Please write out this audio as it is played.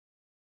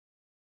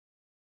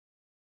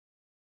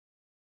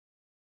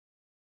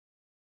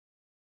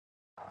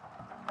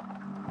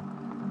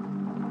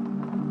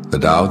The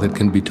Tao that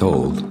can be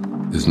told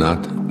is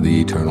not the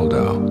eternal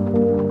Tao.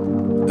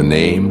 The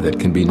name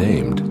that can be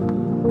named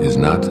is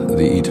not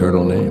the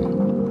eternal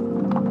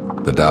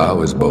name. The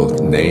Tao is both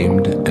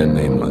named and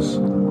nameless.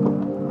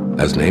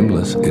 As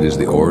nameless, it is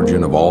the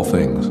origin of all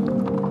things.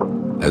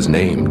 As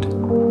named,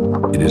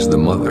 it is the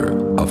mother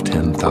of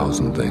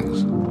 10,000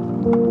 things.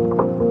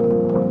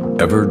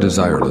 Ever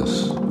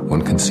desireless,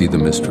 one can see the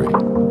mystery.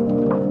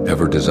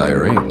 Ever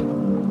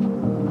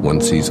desiring,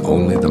 one sees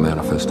only the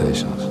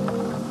manifestations.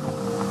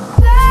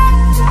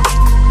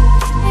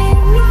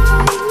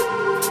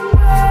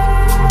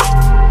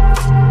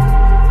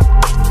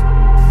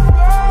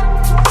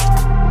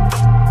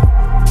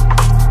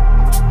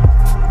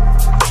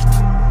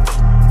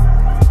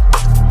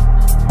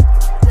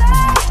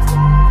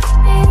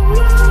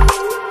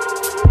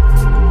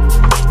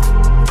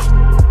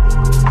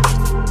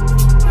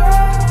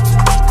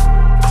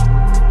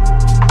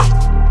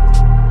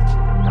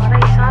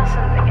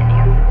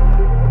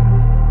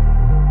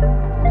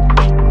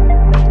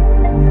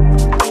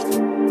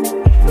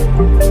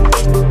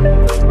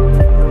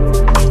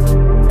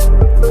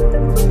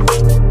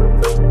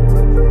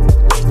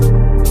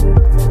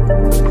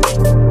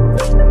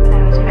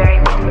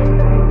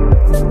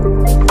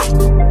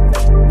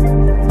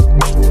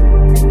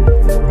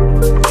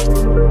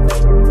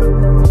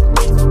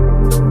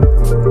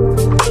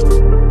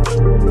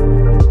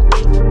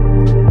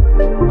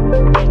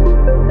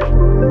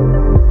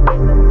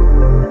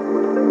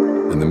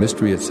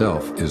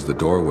 Itself is the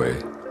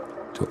doorway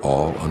to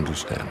all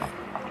understanding.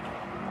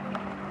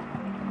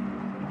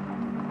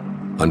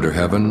 Under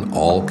heaven,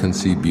 all can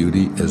see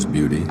beauty as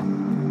beauty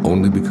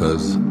only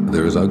because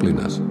there is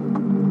ugliness.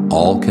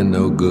 All can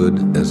know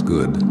good as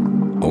good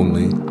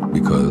only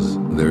because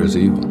there is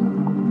evil.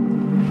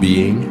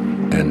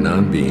 Being and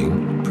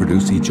non-being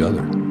produce each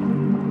other.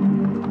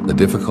 The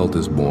difficult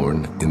is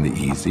born in the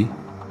easy.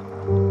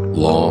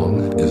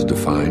 Long is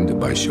defined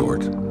by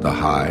short, the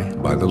high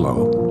by the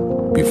low.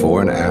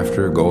 Before and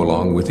after go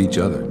along with each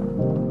other.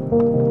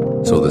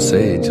 So the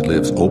sage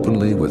lives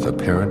openly with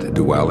apparent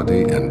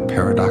duality and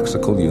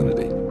paradoxical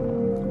unity.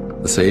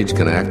 The sage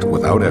can act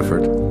without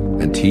effort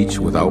and teach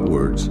without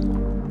words,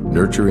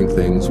 nurturing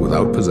things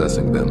without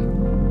possessing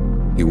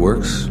them. He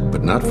works,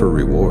 but not for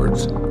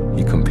rewards.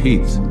 He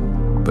competes,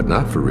 but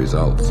not for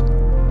results.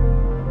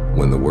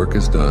 When the work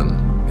is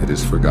done, it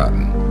is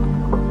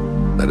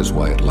forgotten. That is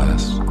why it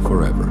lasts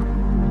forever.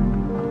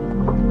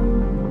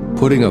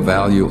 Putting a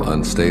value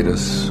on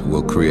status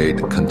will create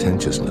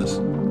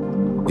contentiousness.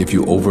 If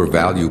you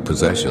overvalue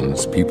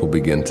possessions, people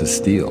begin to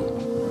steal.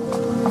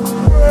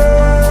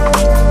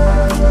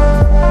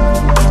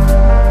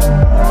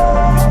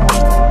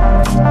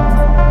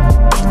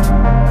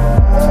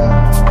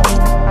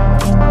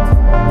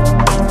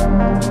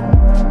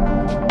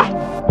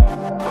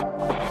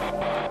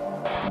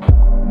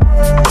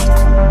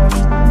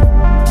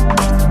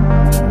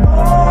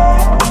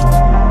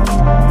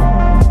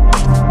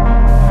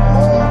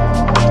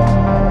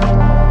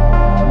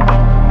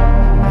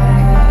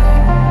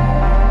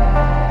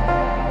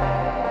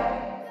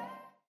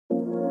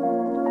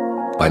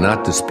 By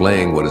not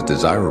displaying what is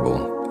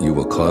desirable, you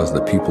will cause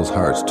the people's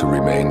hearts to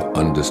remain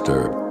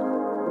undisturbed.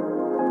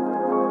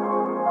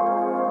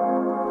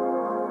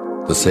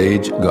 The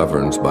sage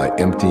governs by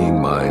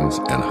emptying minds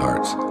and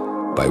hearts,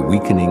 by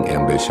weakening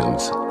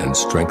ambitions and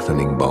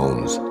strengthening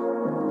bones.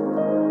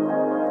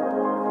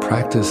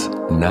 Practice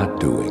not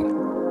doing.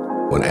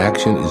 When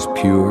action is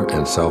pure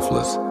and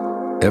selfless,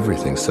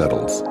 everything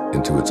settles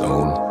into its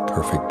own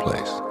perfect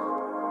place.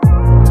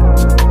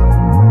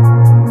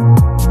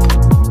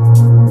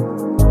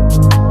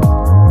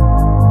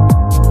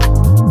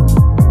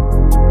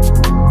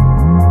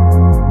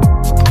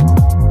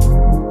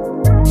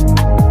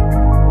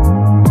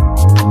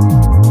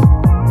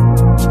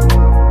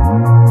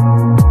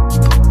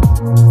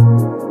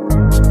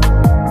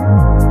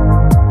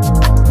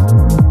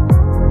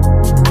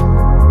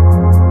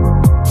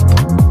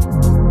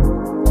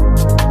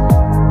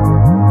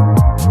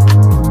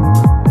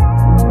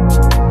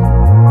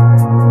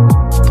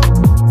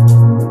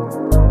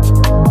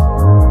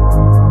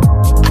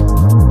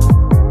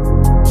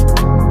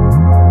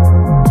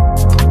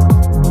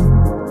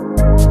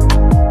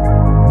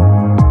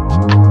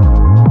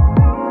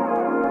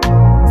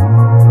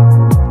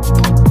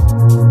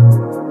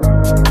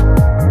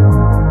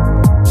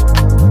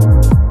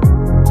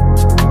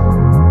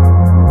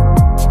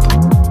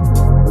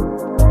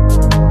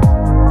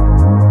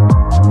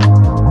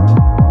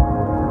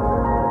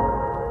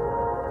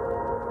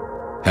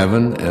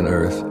 Heaven and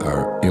earth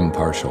are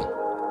impartial.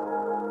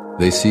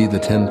 They see the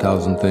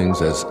 10,000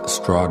 things as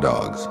straw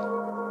dogs.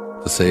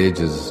 The sage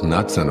is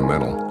not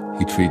sentimental.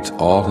 He treats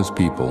all his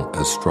people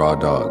as straw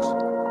dogs.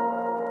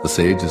 The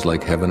sage is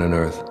like heaven and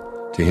earth.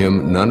 To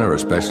him, none are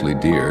especially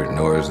dear,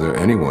 nor is there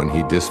anyone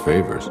he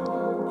disfavors.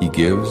 He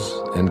gives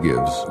and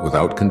gives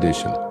without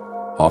condition,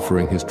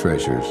 offering his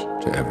treasures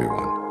to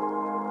everyone.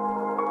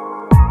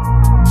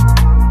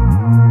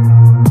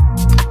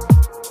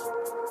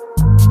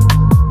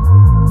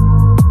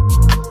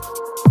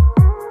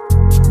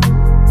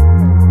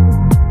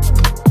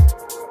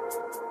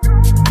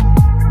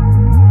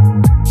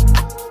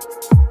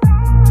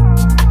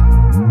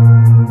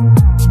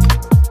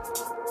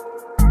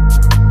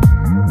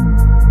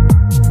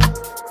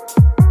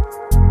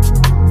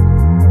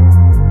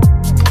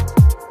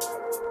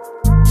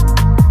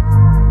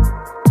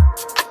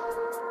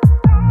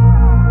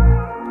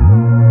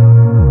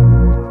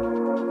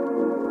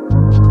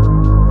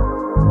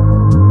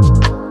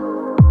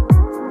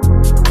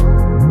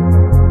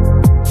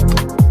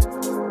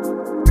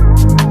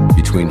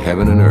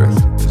 heaven and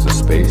earth is a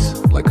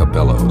space like a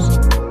bellows,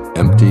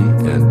 empty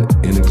and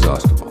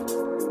inexhaustible.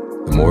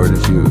 The more it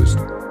is used,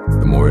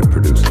 the more it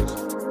produces.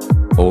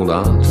 Hold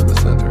on to the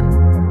center.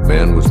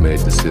 Man was made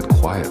to sit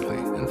quietly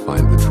and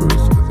find the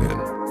truth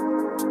within.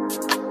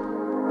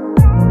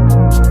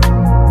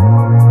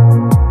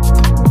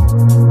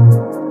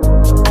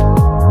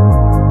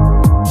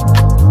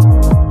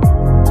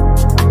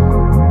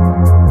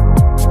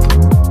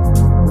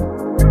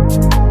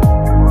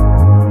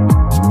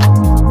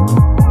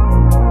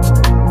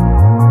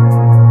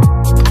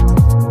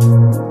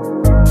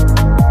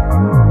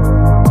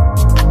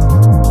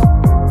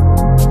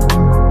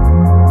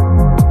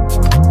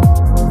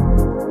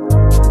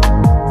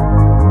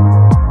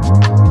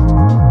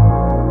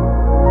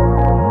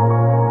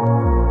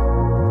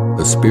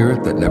 The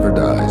spirit that never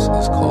dies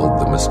is called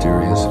the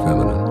mysterious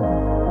feminine.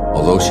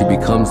 Although she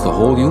becomes the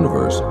whole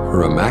universe,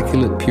 her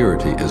immaculate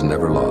purity is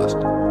never lost.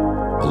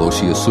 Although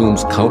she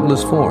assumes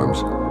countless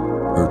forms,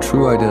 her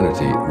true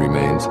identity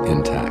remains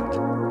intact.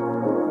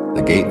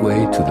 The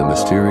gateway to the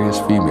mysterious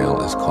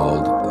female is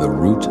called the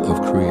root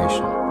of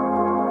creation.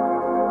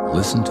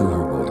 Listen to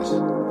her voice.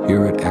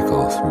 Hear it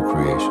echo through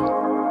creation.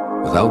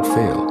 Without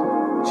fail,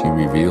 she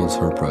reveals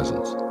her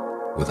presence.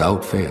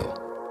 Without fail,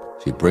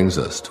 she brings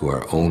us to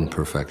our own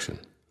perfection.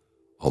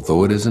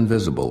 Although it is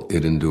invisible,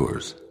 it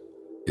endures.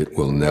 It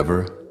will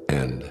never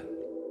end.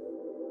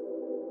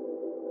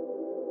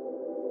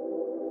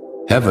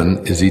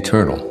 Heaven is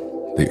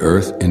eternal. The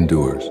earth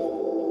endures.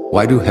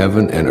 Why do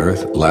heaven and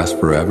earth last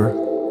forever?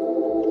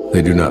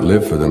 They do not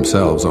live for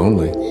themselves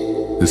only.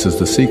 This is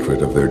the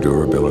secret of their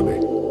durability.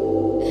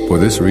 For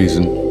this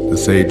reason, the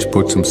sage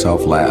puts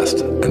himself last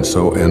and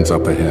so ends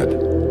up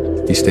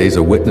ahead. He stays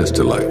a witness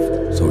to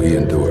life, so he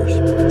endures.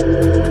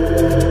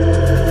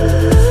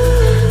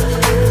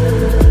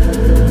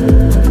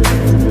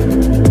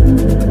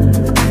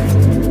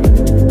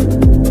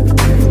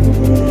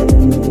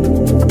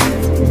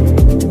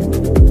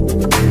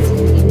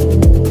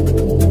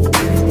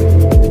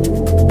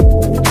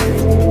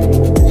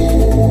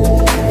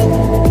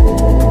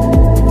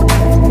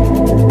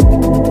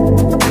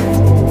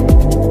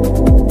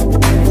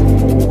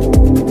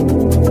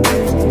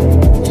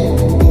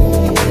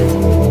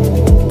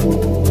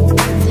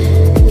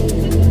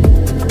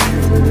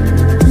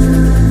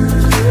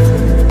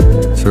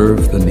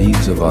 Serve the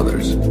needs of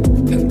others,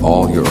 and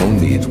all your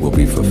own needs will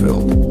be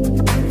fulfilled.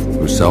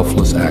 Through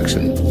selfless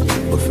action,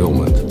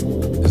 fulfillment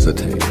is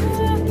attained.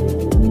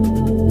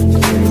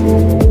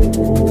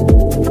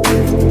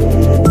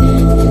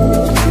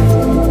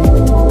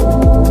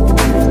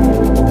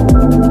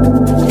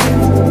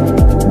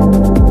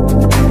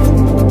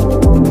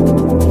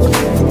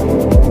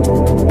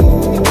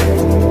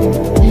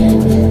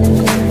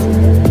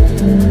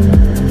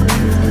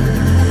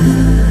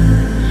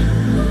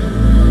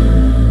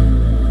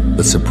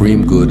 The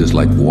supreme good is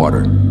like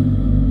water,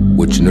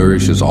 which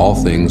nourishes all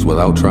things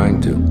without trying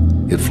to.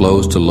 It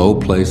flows to low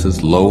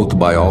places loathed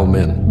by all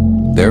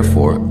men.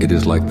 Therefore, it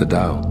is like the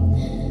Tao.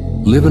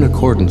 Live in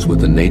accordance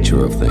with the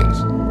nature of things.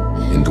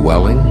 In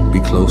dwelling, be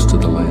close to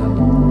the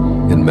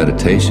land. In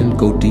meditation,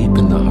 go deep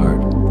in the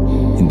heart.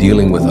 In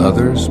dealing with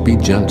others, be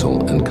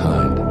gentle and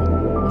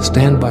kind.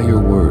 Stand by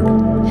your word.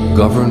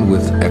 Govern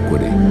with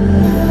equity.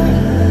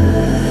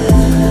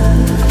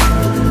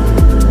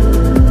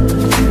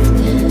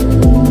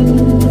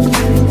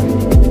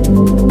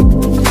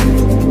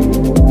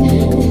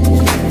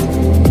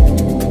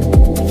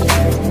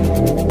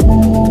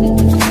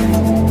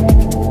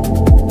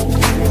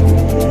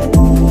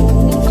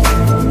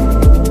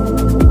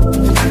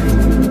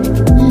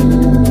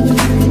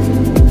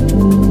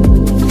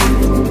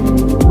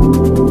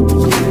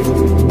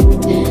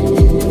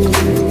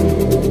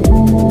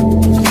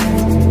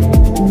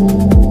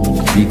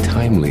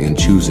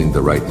 Choosing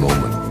the right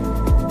moment.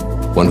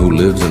 One who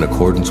lives in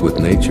accordance with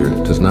nature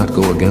does not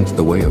go against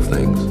the way of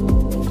things.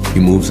 He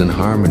moves in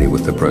harmony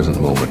with the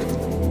present moment,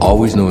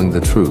 always knowing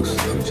the truth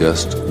of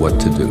just what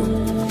to do.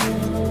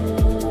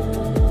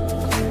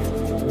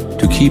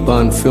 To keep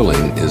on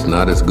filling is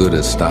not as good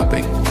as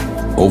stopping.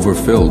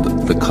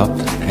 Overfilled, the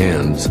cupped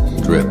hands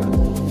drip.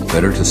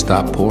 Better to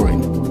stop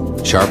pouring.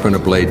 Sharpen a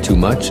blade too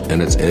much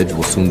and its edge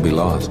will soon be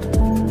lost.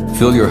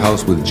 Fill your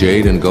house with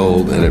jade and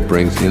gold and it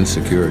brings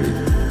insecurity.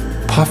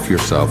 Puff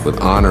yourself with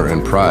honor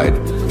and pride,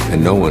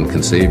 and no one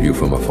can save you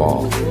from a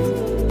fall.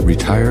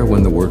 Retire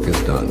when the work is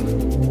done.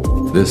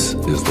 This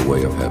is the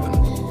way of heaven.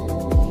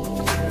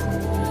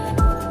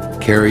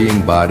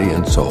 Carrying body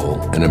and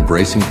soul and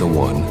embracing the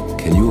one,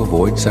 can you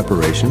avoid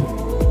separation?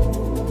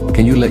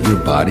 Can you let your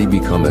body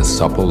become as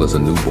supple as a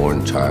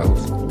newborn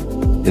child's?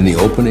 In the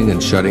opening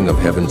and shutting of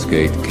heaven's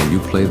gate, can you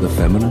play the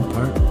feminine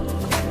part?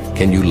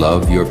 Can you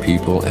love your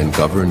people and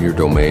govern your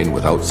domain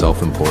without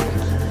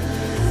self-importance?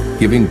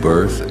 Giving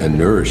birth and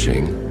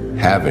nourishing,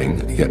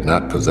 having yet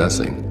not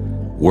possessing,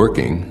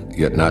 working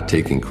yet not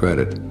taking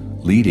credit,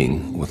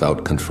 leading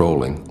without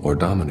controlling or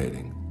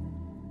dominating.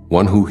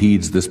 One who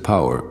heeds this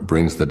power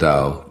brings the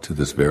Tao to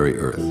this very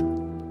earth.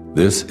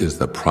 This is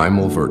the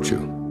primal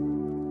virtue.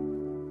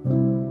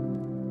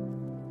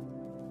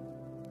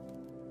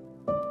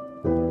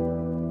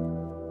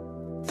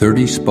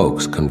 30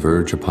 spokes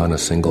converge upon a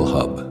single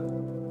hub.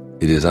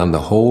 It is on the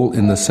hole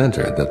in the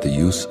center that the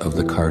use of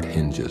the cart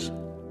hinges.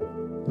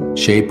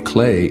 Shape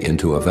clay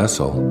into a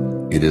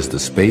vessel, it is the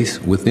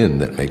space within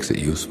that makes it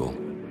useful.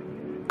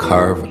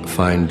 Carve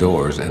fine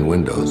doors and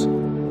windows,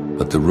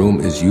 but the room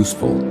is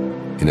useful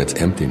in its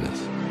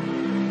emptiness.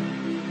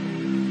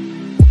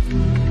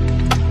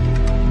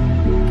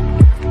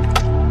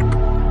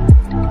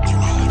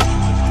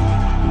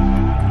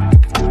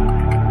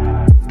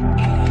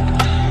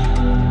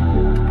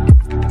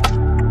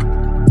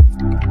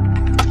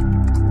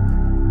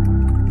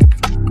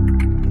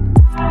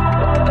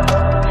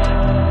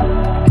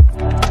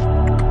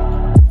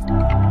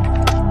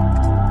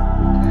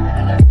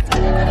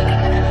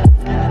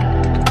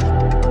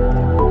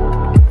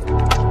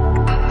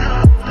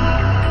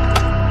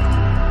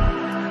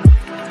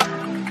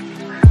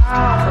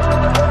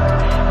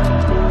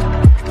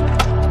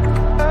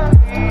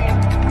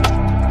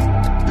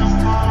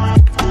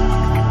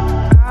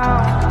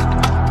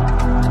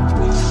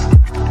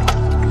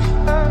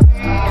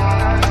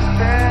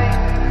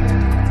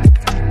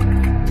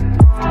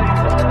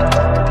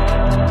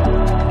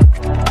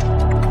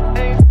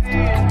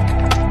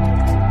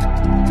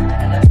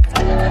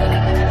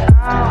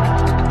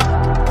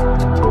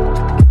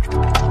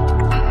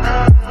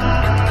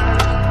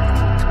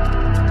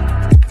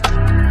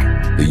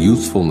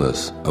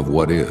 Usefulness of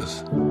what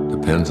is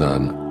depends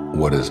on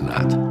what is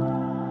not.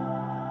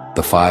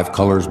 The 5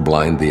 colors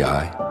blind the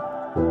eye.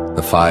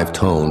 The 5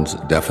 tones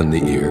deafen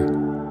the ear.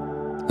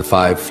 The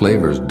 5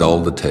 flavors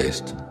dull the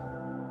taste.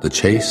 The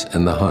chase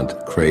and the hunt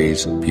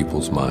craze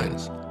people's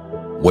minds.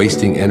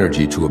 Wasting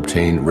energy to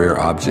obtain rare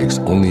objects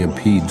only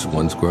impedes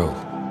one's growth.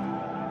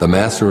 The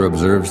master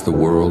observes the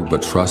world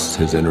but trusts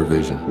his inner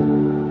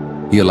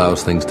vision. He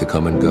allows things to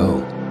come and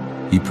go.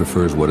 He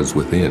prefers what is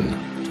within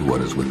to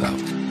what is without.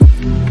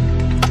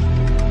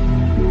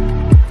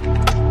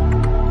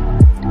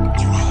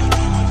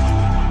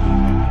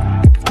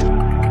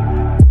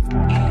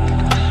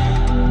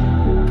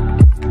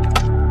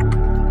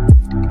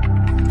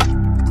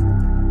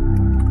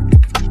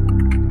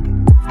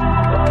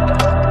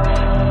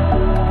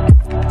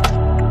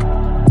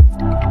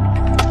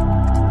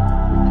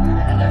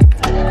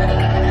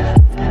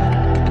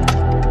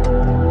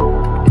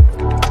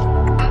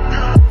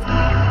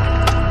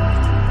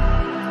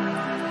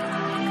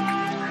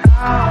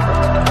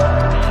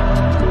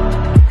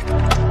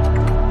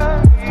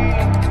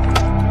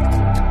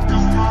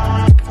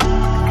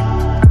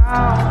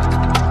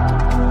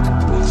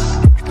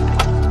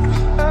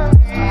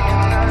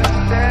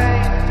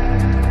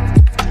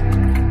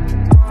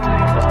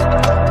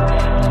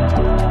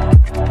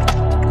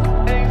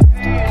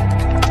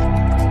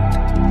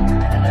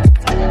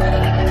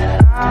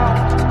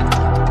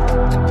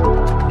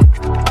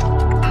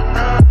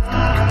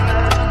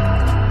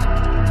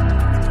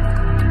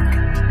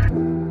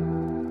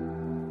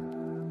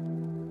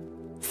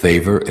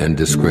 Favor and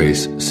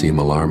disgrace seem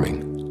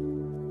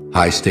alarming.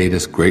 High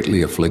status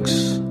greatly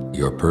afflicts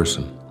your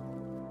person.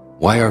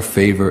 Why are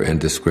favor and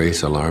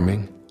disgrace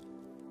alarming?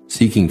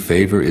 Seeking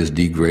favor is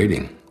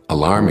degrading,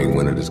 alarming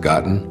when it is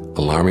gotten,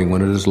 alarming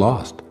when it is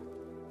lost.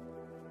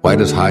 Why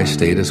does high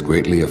status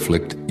greatly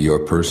afflict your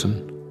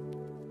person?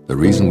 The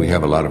reason we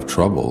have a lot of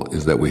trouble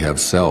is that we have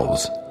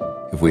selves.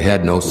 If we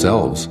had no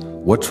selves,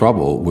 what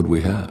trouble would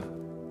we have?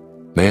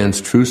 Man's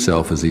true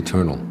self is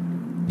eternal.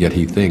 Yet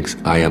he thinks,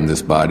 I am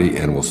this body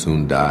and will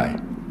soon die.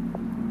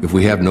 If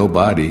we have no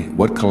body,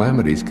 what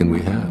calamities can we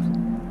have?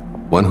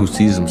 One who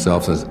sees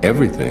himself as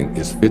everything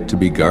is fit to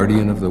be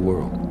guardian of the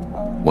world.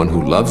 One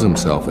who loves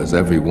himself as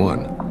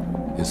everyone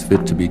is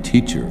fit to be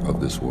teacher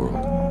of this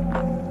world.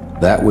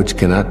 That which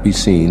cannot be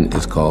seen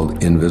is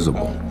called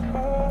invisible.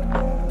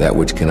 That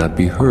which cannot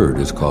be heard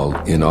is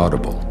called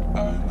inaudible.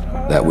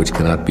 That which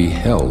cannot be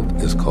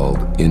held is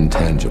called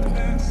intangible.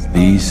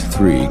 These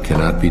 3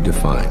 cannot be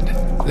defined.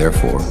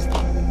 Therefore,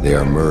 they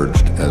are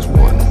merged as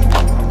one.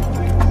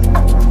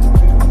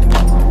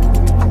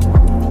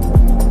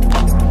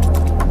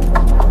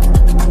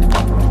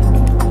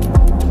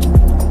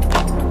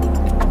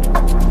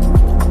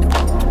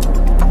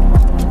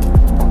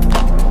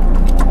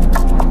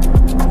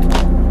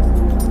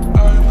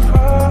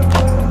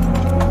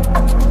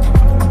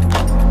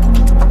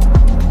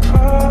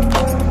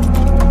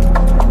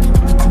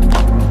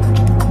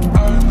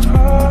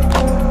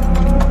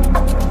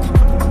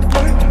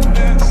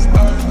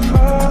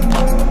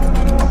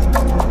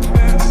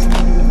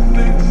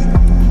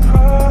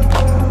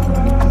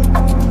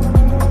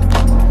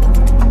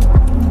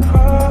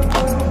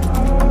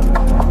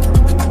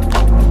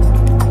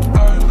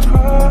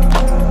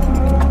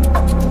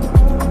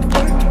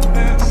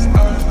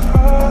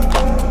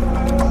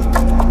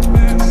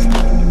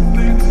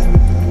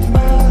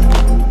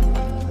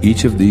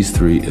 Each of these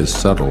 3 is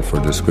subtle for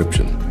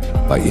description.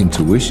 By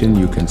intuition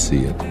you can see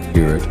it,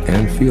 hear it,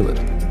 and feel it.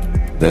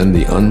 Then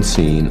the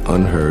unseen,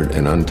 unheard,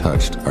 and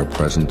untouched are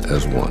present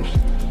as one.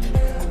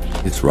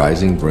 Its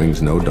rising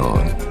brings no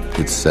dawn,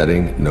 its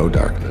setting no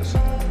darkness.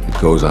 It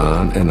goes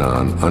on and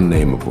on,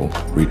 unnameable,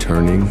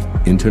 returning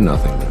into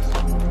nothingness.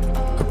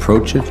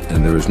 Approach it,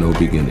 and there is no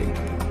beginning.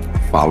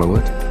 Follow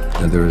it,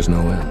 and there is no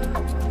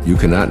end. You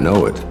cannot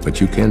know it, but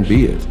you can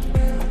be it,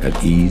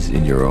 at ease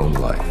in your own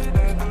life.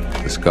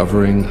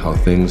 Discovering how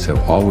things have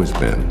always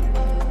been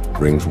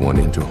brings one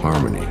into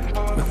harmony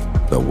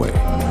with the way.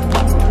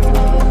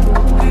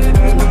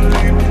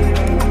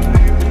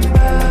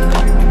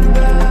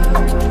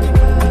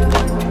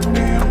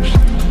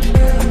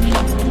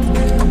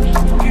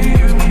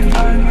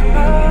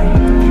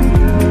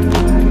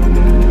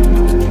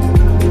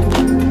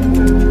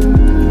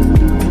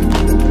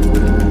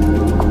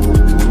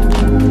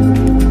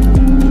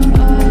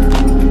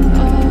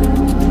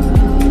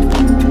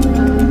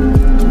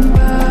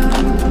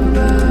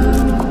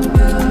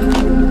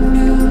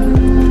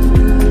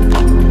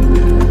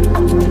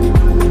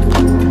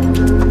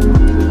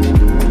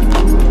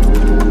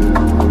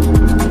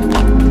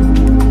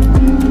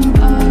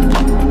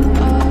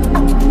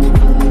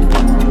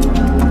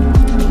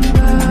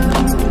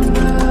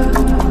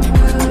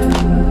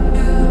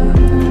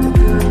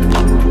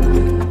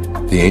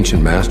 The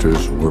ancient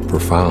masters were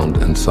profound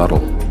and subtle.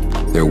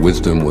 Their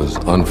wisdom was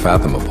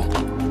unfathomable.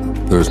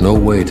 There is no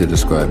way to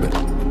describe it.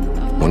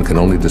 One can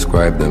only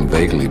describe them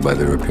vaguely by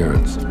their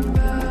appearance.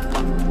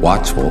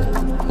 Watchful,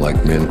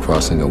 like men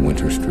crossing a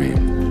winter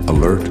stream.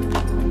 Alert,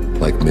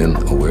 like men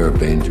aware of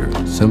danger.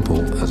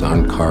 Simple as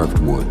uncarved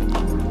wood.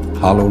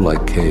 Hollow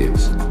like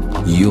caves.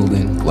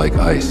 Yielding like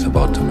ice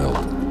about to melt.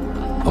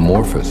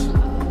 Amorphous,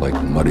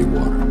 like muddy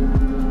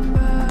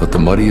water. But the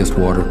muddiest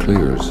water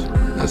clears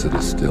as it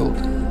is stilled.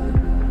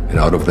 And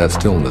out of that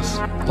stillness,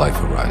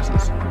 life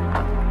arises.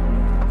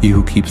 He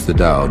who keeps the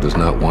Tao does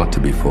not want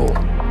to be full,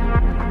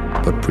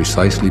 but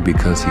precisely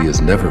because he is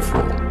never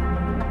full,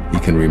 he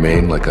can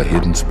remain like a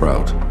hidden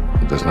sprout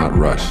and does not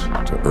rush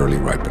to early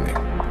ripening.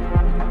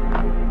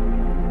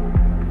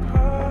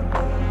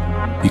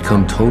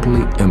 Become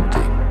totally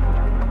empty.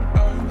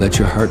 Let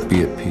your heart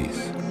be at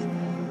peace.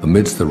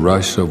 Amidst the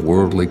rush of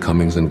worldly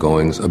comings and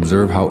goings,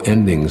 observe how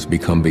endings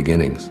become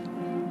beginnings.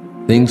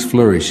 Things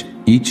flourish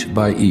each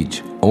by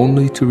each,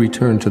 only to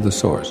return to the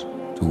source,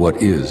 to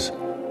what is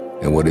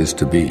and what is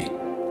to be.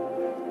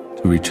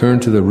 To return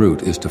to the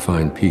root is to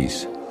find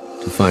peace.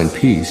 To find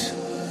peace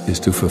is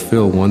to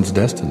fulfill one's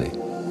destiny.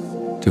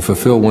 To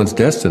fulfill one's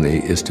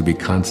destiny is to be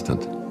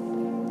constant.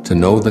 To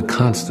know the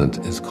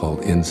constant is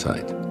called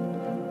insight.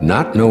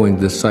 Not knowing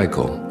this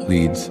cycle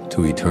leads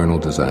to eternal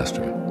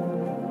disaster.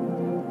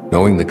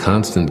 Knowing the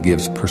constant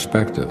gives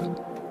perspective.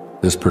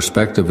 This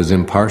perspective is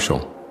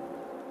impartial.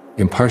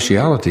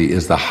 Impartiality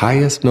is the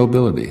highest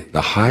nobility. The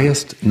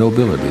highest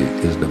nobility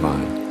is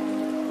divine.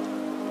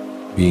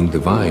 Being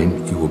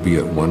divine, you will be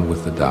at one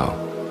with the Tao.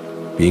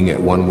 Being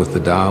at one with the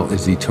Tao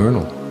is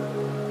eternal.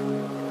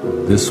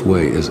 This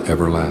way is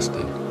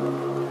everlasting,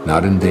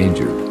 not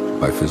endangered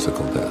by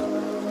physical death.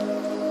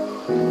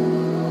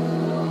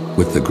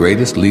 With the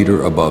greatest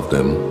leader above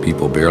them,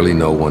 people barely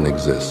know one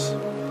exists.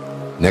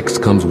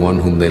 Next comes one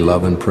whom they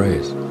love and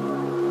praise.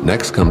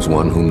 Next comes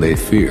one whom they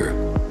fear.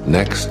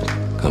 Next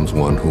comes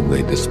one whom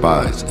they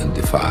despise and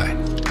defy.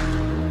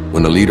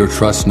 When a leader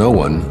trusts no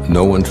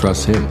one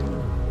trusts him.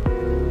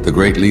 The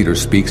great leader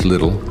speaks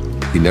little,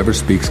 he never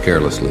speaks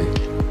carelessly.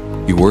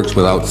 He works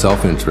without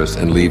self-interest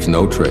and leaves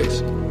no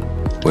trace.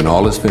 When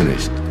all is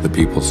finished, the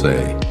people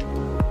say,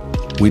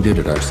 "We did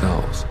it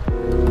ourselves."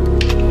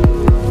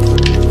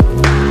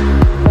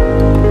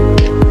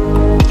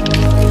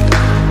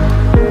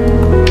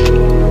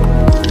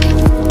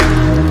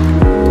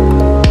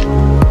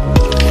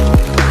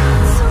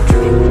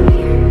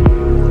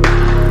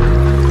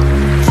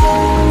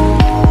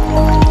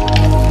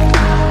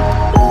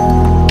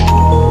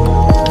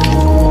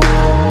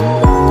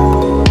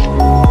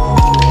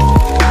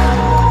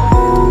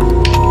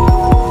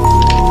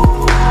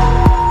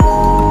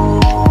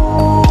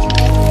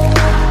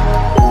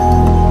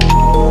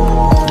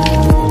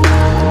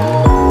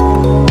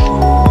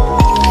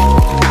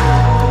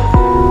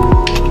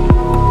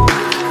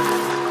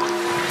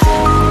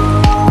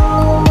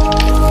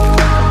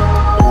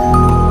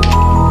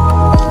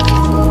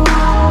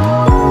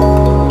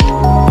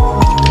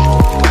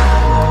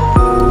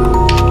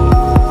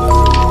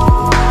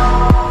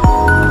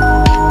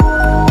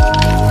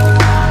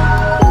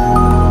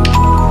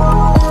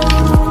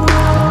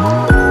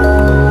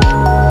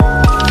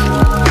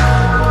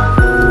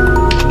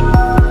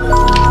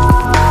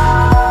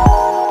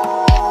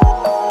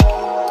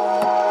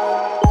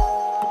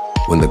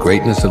 When the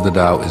greatness of the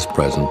Tao is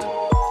present,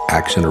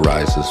 action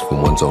arises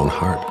from one's own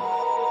heart.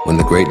 When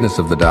the greatness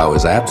of the Tao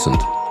is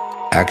absent,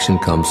 action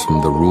comes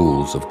from the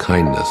rules of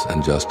kindness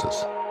and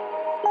justice.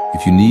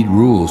 If you need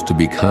rules to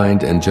be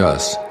kind and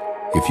just,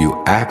 if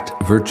you act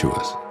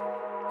virtuous,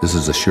 this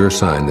is a sure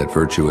sign that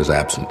virtue is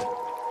absent.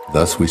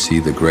 Thus we see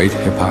the great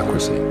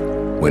hypocrisy.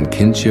 When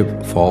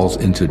kinship falls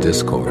into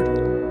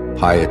discord,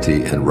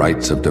 piety and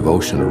rites of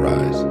devotion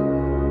arise.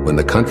 When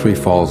the country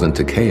falls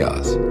into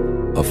chaos,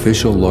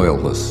 official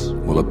loyalists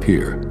will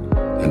appear,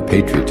 and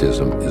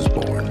patriotism is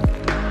born.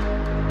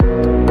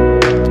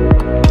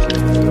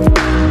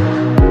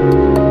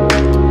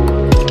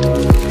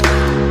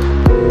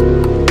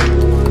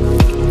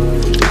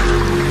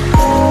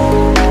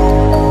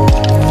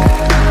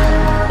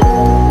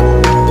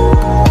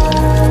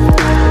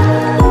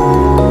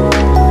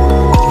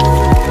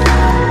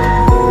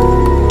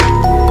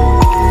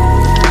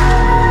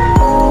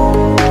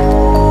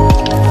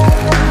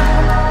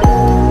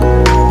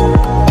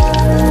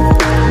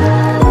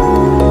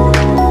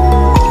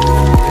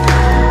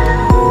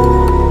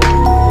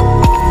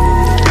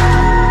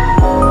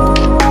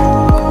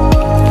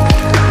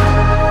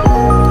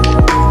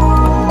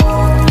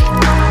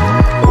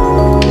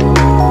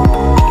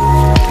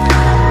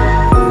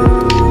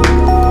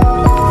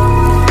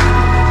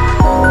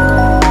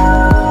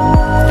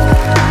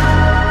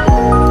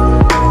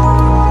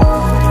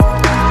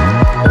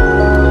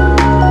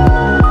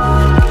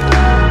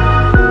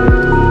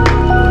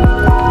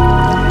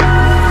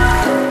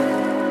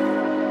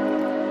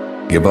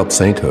 Give up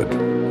sainthood,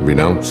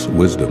 renounce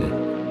wisdom,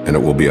 and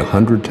it will be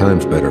 100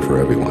 times better for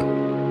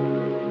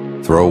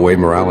everyone. Throw away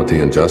morality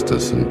and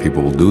justice, and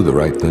people will do the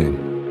right thing.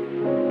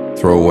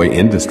 Throw away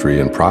industry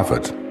and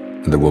profit,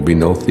 and there will be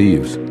no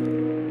thieves.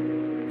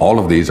 All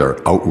of these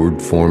are outward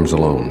forms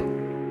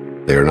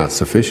alone. They are not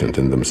sufficient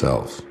in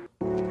themselves.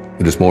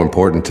 It is more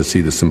important to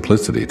see the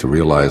simplicity, to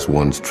realize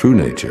one's true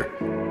nature,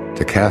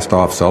 to cast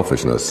off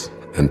selfishness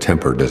and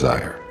temper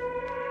desire.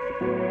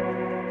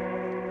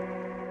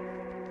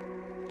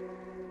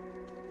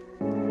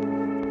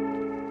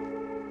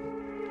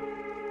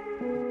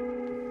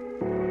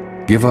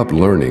 Give up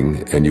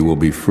learning and you will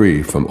be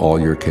free from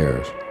all your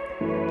cares.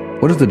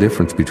 What is the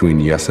difference between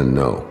yes and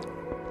no?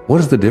 What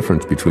is the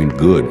difference between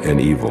good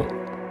and evil?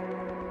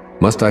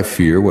 Must I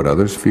fear what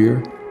others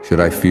fear? Should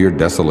I fear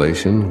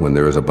desolation when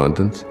there is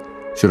abundance?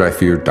 Should I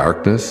fear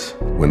darkness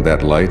when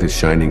that light is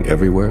shining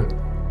everywhere?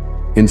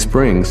 In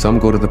spring, some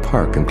go to the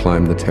park and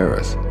climb the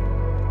terrace,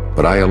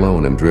 but I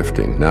alone am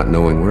drifting, not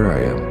knowing where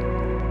I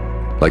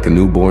am. Like a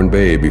newborn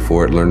babe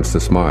before it learns to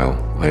smile,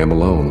 I am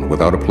alone,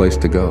 without a place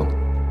to go.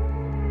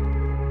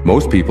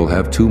 Most people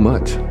have too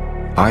much.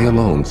 I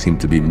alone seem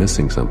to be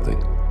missing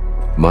something.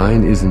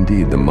 Mine is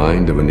indeed the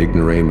mind of an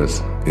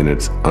ignoramus in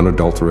its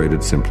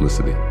unadulterated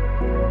simplicity.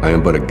 I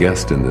am but a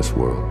guest in this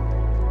world.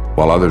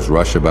 While others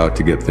rush about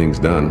to get things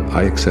done,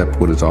 I accept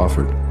what is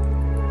offered.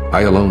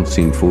 I alone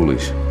seem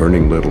foolish,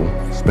 earning little,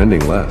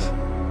 spending less.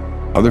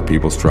 Other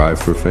people strive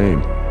for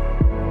fame.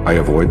 I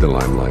avoid the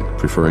limelight,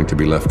 preferring to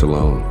be left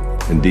alone.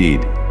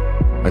 Indeed,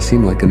 I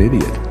seem like an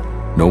idiot.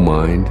 No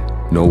mind,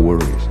 no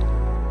worries.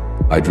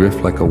 I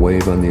drift like a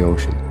wave on the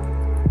ocean.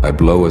 I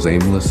blow as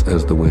aimless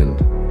as the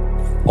wind.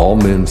 All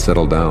men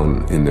settle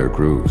down in their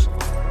grooves.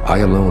 I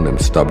alone am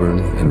stubborn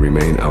and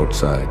remain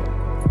outside.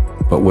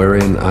 But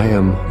wherein I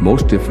am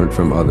most different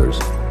from others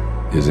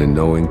is in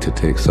knowing to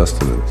take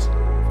sustenance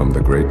from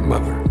the Great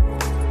Mother.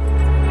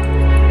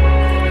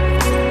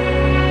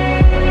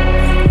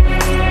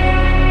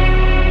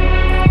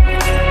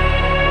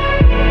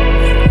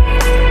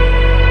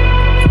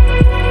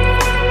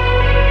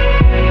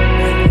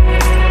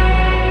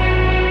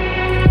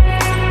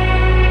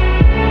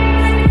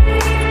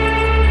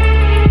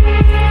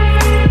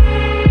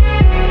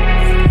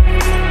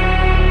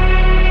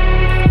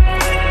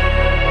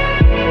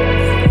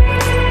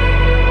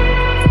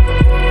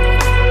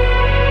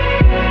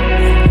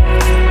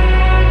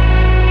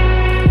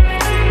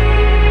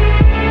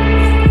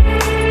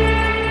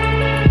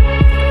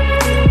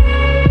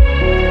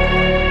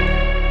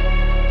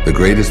 The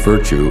greatest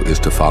virtue is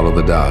to follow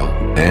the Tao,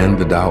 and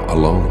the Tao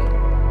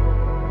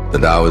alone. The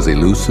Tao is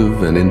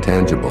elusive and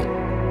intangible.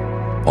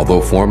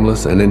 Although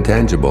formless and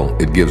intangible,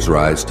 it gives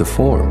rise to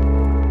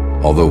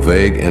form. Although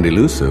vague and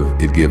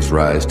elusive, it gives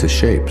rise to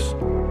shapes.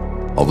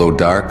 Although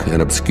dark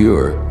and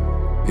obscure,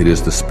 it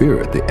is the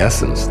spirit, the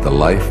essence, the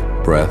life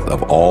breath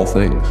of all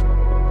things.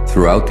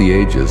 Throughout the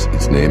ages,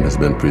 its name has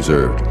been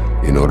preserved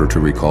in order to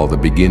recall the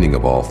beginning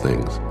of all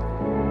things.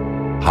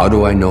 How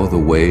do I know the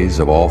ways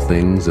of all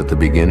things at the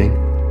beginning?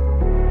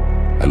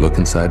 I look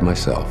inside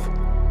myself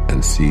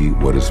and see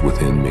what is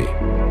within me.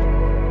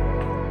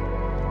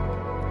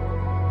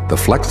 The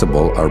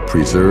flexible are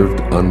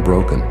preserved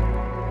unbroken.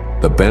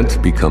 The bent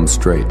become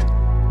straight.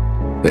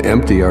 The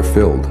empty are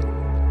filled.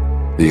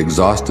 The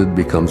exhausted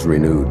becomes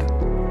renewed.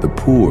 The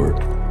poor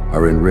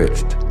are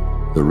enriched.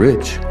 The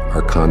rich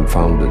are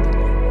confounded.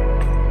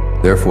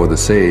 Therefore the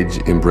sage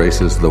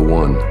embraces the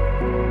one.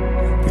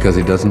 Because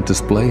he doesn't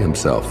display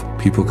himself,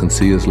 people can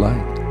see his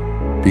light.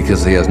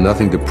 Because he has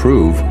nothing to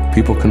prove,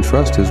 people can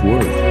trust his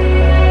word.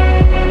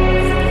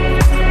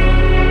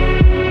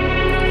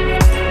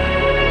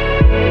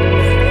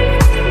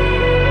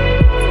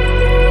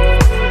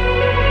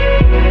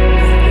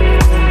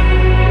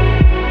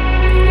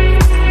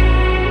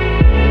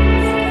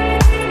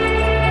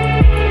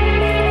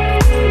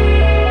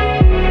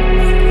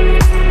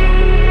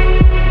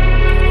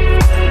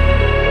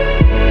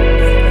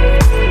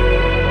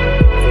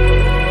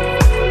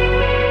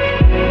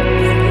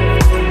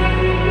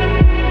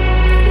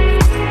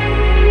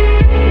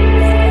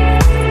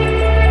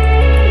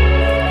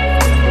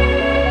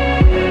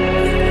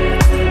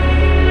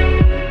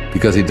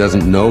 Because he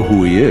doesn't know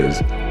who he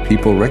is,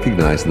 people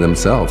recognize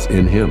themselves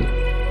in him.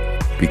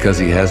 Because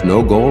he has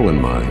no goal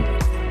in mind,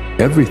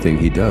 everything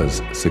he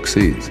does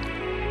succeeds.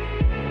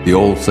 The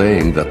old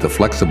saying that the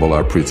flexible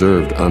are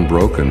preserved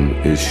unbroken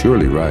is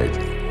surely right.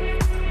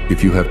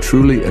 If you have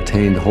truly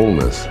attained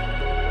wholeness,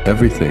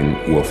 everything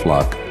will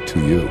flock to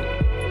you.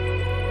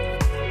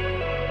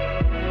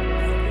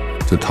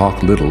 To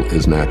talk little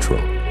is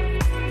natural.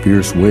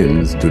 Fierce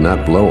winds do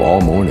not blow all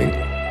morning.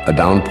 A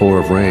downpour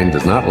of rain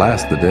does not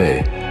last the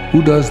day.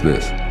 Who does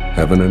this?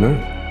 Heaven and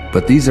earth.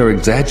 But these are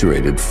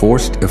exaggerated,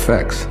 forced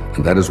effects,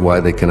 and that is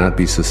why they cannot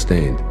be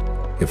sustained.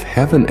 If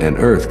heaven and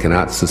earth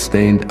cannot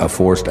sustain a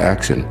forced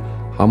action,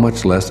 how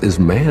much less is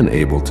man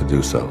able to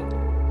do so?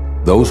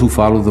 Those who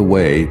follow the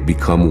way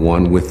become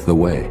one with the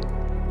way.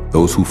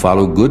 Those who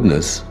follow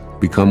goodness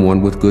become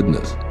one with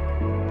goodness.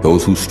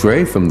 Those who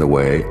stray from the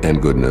way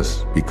and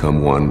goodness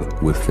become one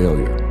with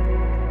failure.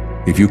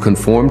 If you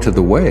conform to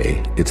the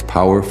way, its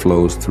power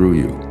flows through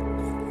you.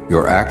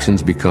 Your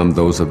actions become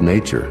those of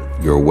nature,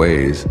 your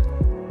ways,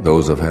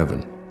 those of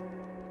heaven.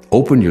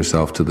 Open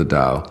yourself to the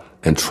Tao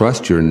and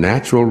trust your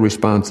natural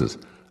responses,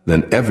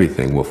 then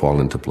everything will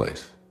fall into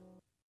place.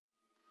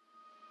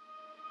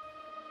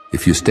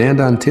 If you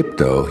stand on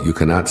tiptoe, you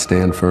cannot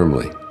stand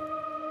firmly.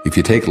 If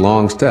you take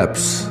long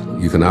steps,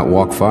 you cannot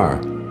walk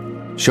far.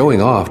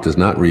 Showing off does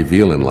not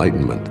reveal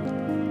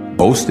enlightenment.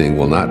 Boasting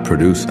will not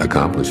produce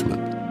accomplishment.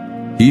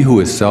 He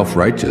who is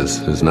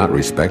self-righteous is not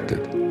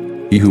respected.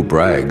 He who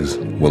brags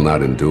will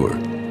not endure.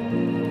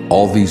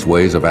 All these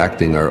ways of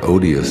acting are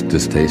odious,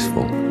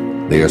 distasteful.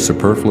 They are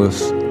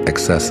superfluous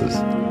excesses.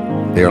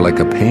 They are like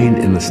a pain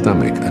in the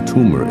stomach, a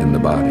tumor in the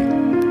body.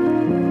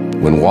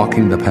 When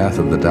walking the path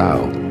of the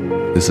Tao,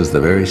 this is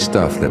the very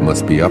stuff that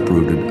must be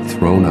uprooted,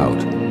 thrown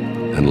out,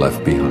 and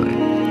left behind.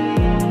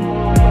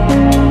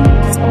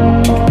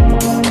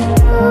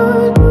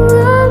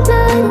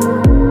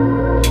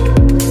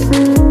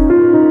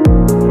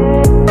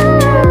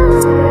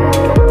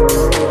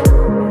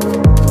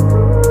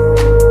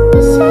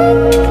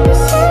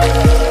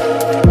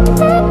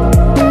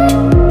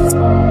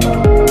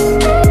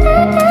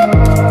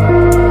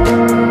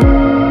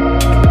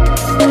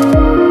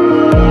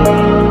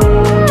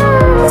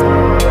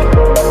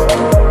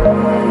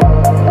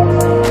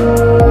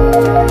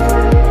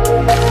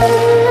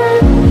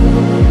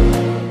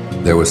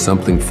 There was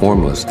something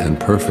formless and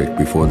perfect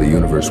before the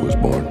universe was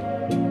born.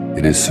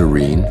 It is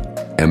serene,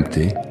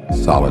 empty,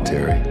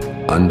 solitary,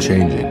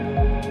 unchanging,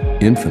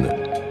 infinite,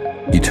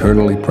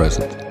 eternally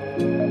present.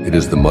 It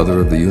is the mother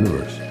of the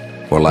universe.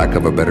 For lack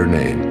of a better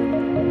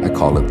name, I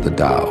call it the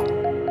Tao.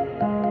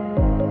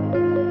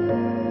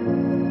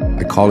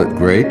 I call it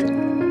great.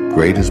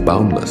 Great is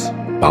boundless.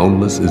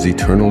 Boundless is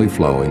eternally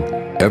flowing.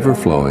 Ever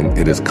flowing,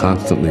 it is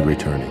constantly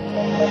returning.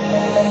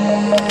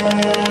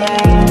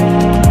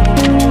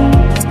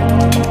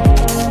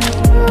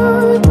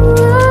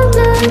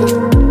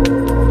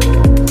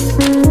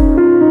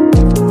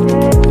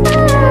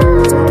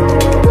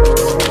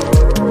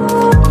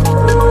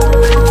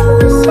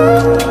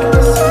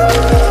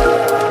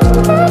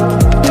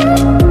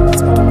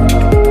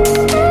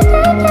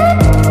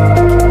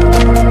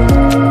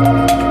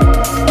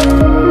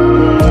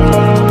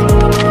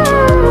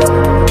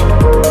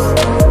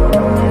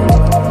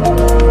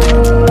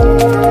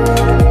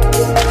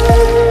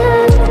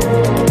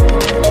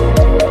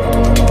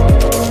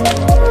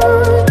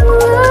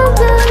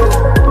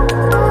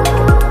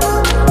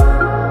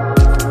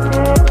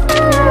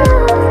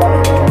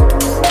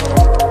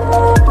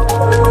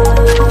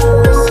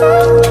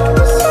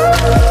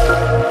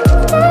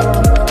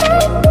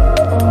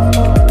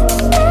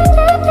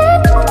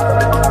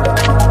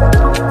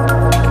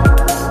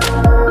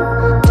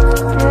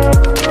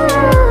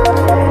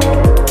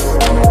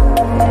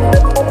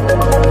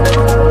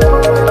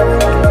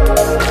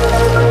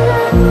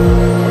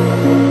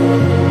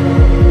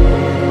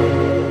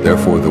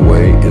 Therefore, the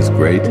way is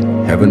great,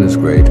 heaven is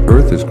great,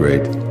 earth is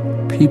great,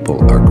 people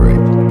are great.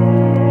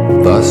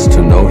 Thus,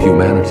 to know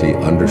humanity,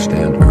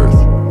 understand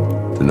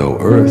earth. To know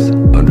earth,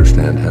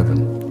 understand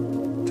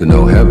heaven. To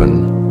know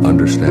heaven,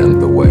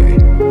 understand the way.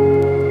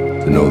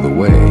 To know the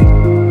way,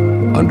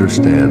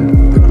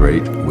 understand the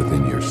great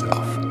within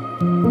yourself.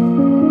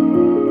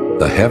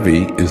 The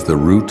heavy is the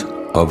root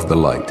of the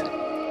light.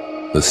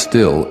 The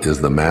still is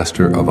the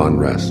master of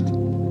unrest.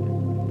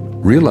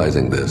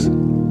 Realizing this,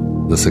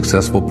 the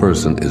successful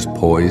person is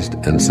poised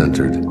and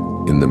centered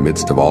in the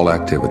midst of all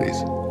activities.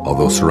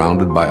 Although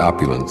surrounded by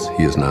opulence,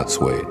 he is not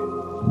swayed.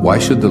 Why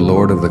should the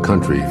lord of the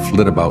country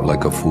flit about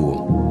like a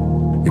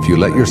fool? If you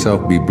let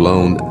yourself be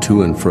blown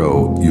to and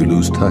fro, you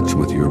lose touch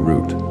with your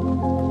root.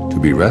 To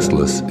be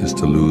restless is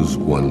to lose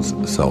one's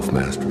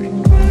self-mastery.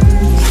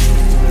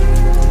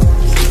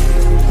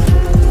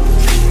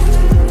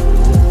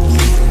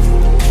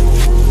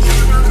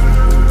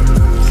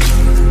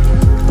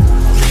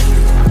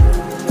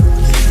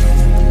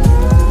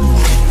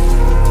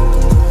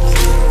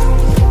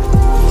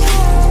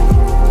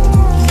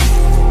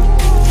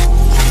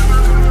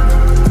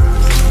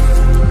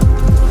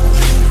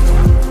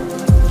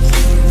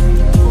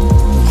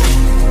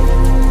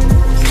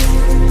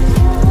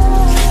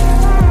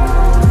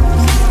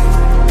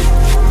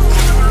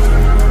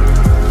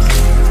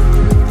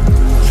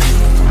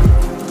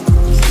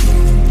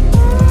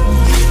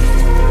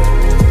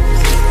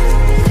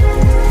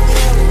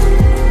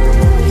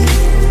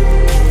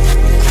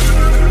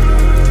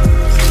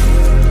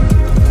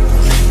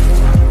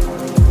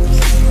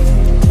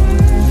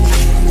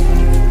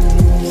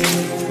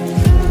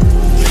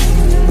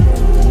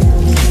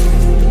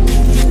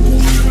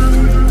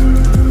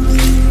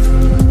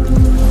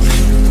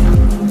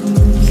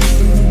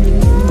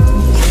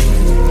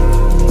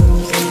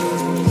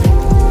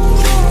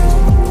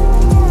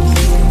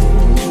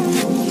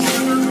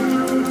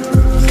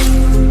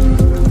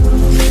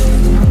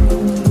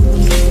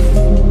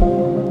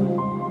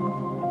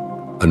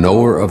 A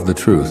knower of the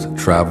truth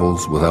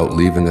travels without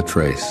leaving a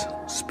trace,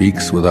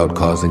 speaks without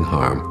causing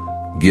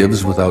harm,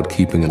 gives without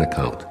keeping an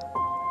account.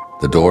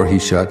 The door he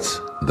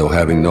shuts, though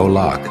having no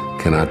lock,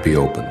 cannot be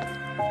opened.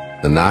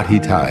 The knot he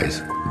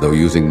ties, though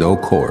using no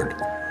cord,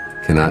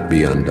 cannot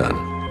be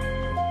undone.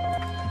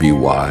 Be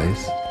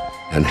wise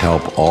and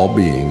help all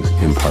beings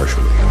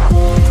impartially.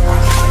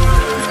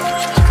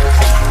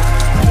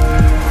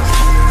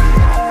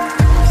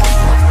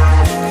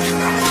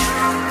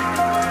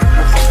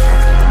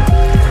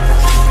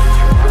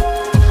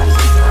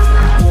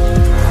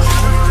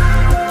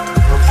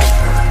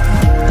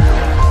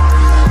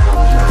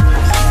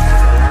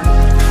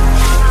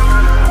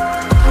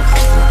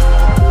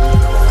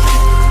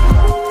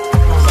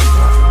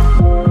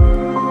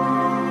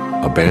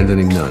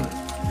 Abandoning none.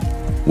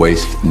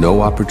 Waste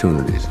no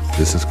opportunities.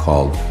 This is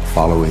called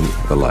following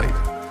the light.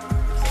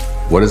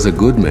 What is a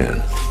good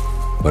man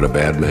but a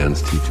bad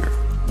man's teacher?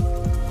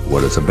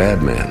 What is a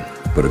bad man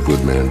but a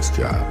good man's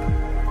job?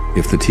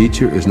 If the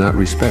teacher is not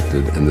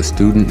respected and the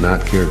student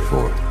not cared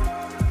for,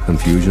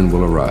 confusion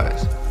will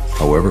arise,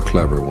 however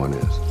clever one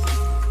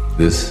is.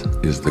 This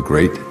is the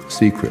great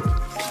secret.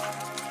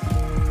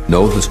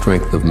 Know the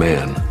strength of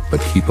man,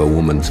 but keep a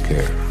woman's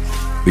care.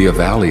 Be a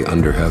valley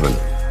under heaven.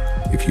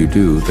 If you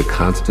do, the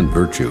constant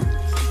virtue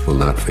will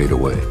not fade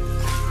away.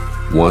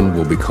 One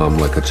will become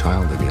like a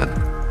child again.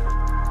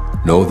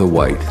 Know the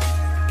white,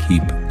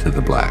 keep to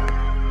the black,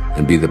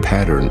 and be the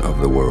pattern of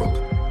the world.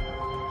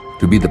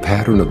 To be the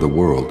pattern of the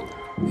world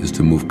is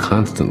to move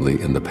constantly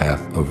in the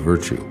path of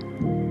virtue,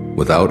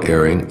 without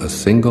erring a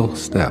single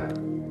step,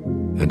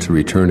 and to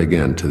return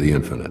again to the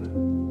infinite.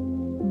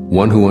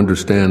 One who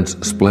understands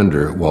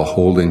splendor while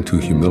holding to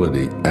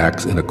humility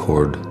acts in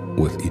accord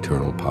with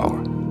eternal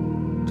power.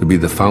 To be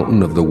the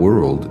fountain of the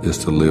world is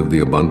to live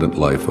the abundant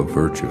life of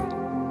virtue.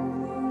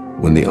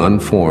 When the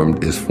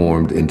unformed is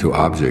formed into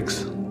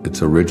objects,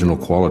 its original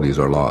qualities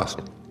are lost.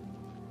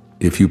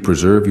 If you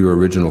preserve your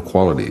original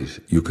qualities,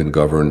 you can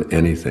govern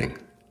anything.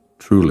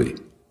 Truly,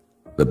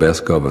 the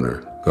best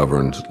governor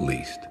governs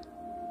least.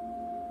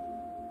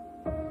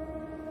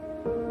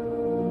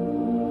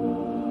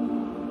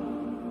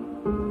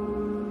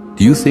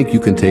 Do you think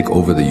you can take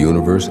over the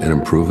universe and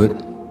improve it?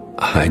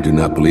 I do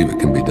not believe it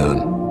can be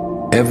done.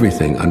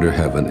 Everything under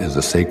heaven is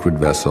a sacred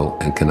vessel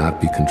and cannot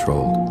be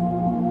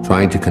controlled.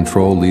 Trying to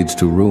control leads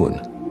to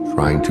ruin.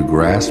 Trying to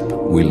grasp,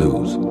 we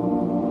lose.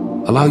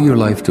 Allow your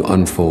life to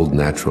unfold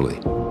naturally.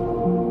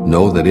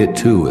 Know that it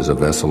too is a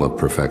vessel of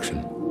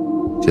perfection.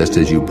 Just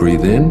as you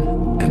breathe in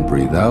and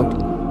breathe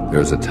out, there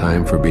is a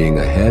time for being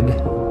ahead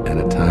and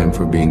a time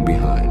for being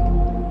behind.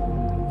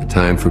 A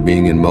time for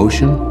being in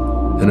motion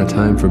and a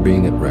time for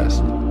being at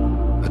rest.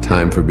 A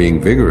time for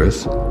being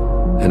vigorous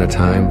and a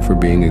time for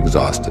being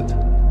exhausted.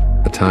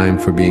 A time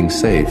for being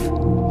safe,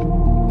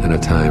 and a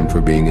time for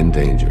being in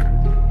danger.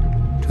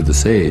 To the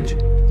sage,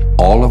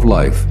 all of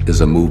life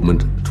is a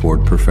movement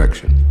toward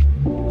perfection.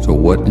 So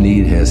what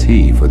need has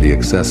he for the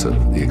excessive,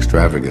 the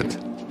extravagant,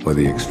 or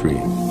the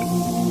extreme?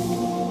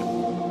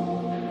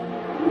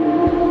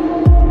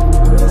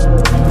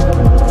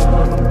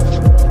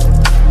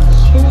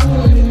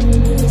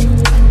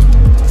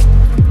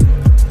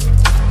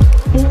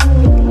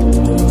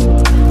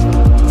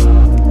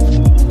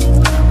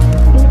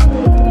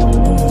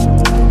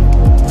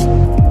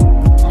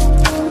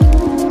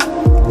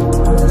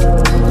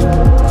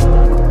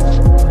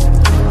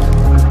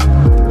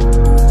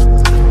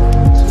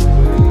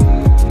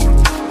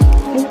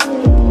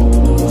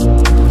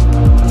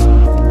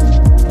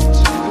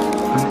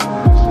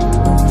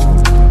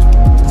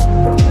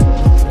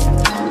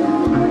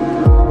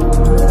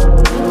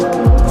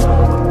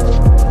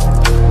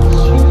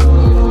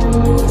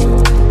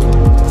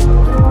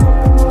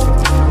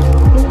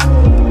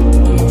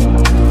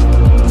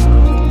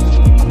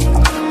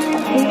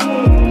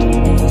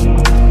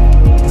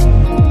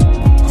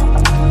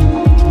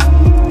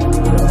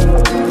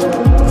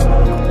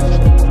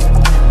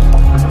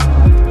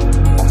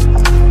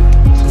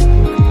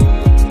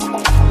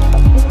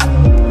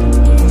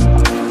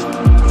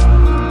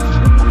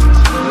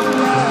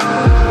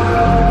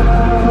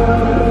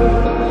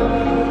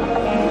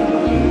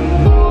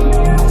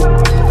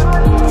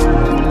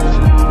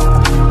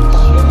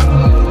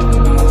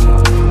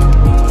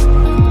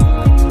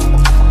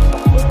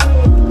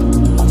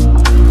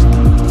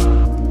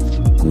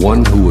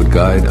 One who would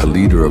guide a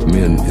leader of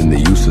men in the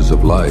uses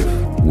of life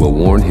will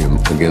warn him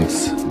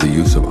against the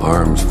use of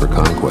arms for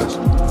conquest.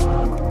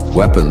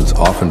 Weapons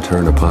often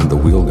turn upon the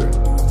wielder.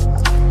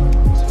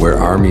 Where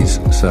armies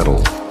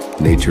settle,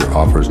 nature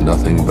offers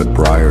nothing but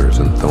briars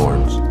and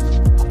thorns.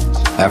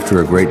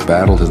 After a great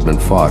battle has been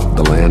fought,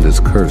 the land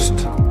is cursed.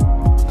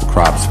 The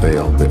crops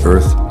fail, the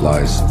earth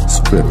lies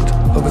stripped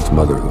of its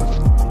motherhood.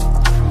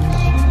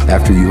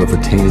 After you have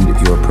attained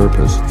your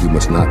purpose, you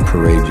must not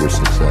parade your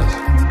success.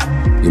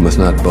 You must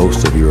not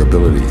boast of your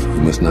ability.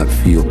 You must not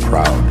feel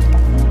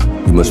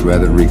proud. You must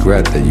rather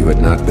regret that you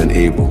had not been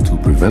able to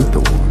prevent the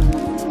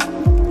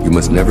war. You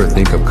must never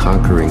think of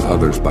conquering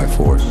others by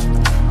force.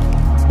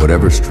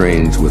 Whatever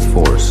strains with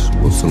force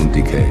will soon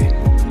decay.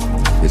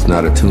 It's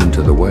not attuned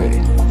to the way.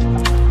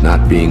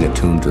 Not being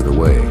attuned to the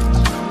way,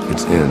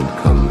 its end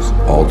comes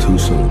all too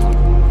soon.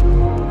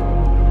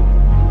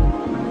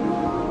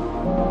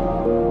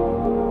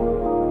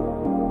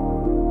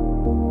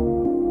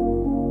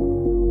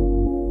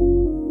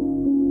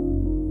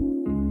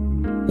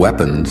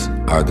 Weapons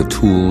are the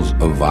tools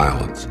of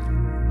violence.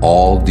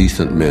 All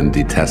decent men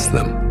detest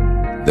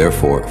them.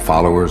 Therefore,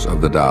 followers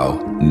of the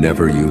Tao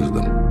never use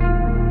them.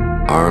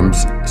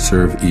 Arms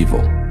serve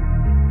evil.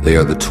 They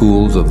are the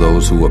tools of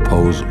those who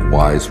oppose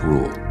wise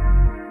rule.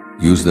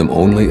 Use them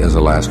only as a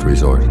last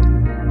resort.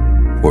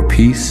 For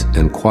peace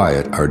and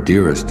quiet are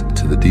dearest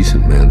to the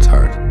decent man's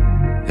heart,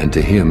 and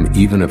to him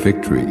even a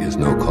victory is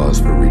no cause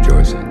for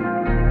rejoicing.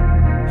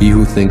 He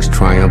who thinks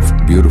triumph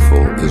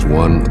beautiful is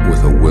one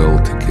with a will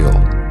to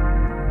kill,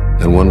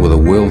 and one with a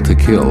will to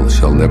kill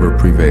shall never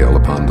prevail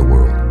upon the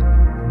world.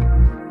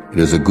 It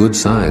is a good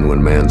sign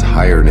when man's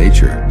higher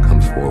nature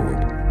comes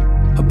forward,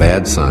 a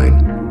bad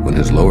sign when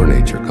his lower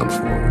nature comes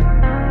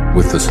forward.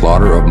 With the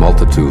slaughter of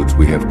multitudes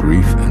we have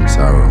grief and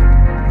sorrow.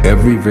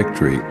 Every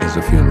victory is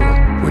a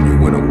funeral. When you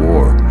win a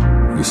war,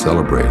 you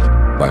celebrate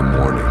by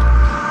mourning.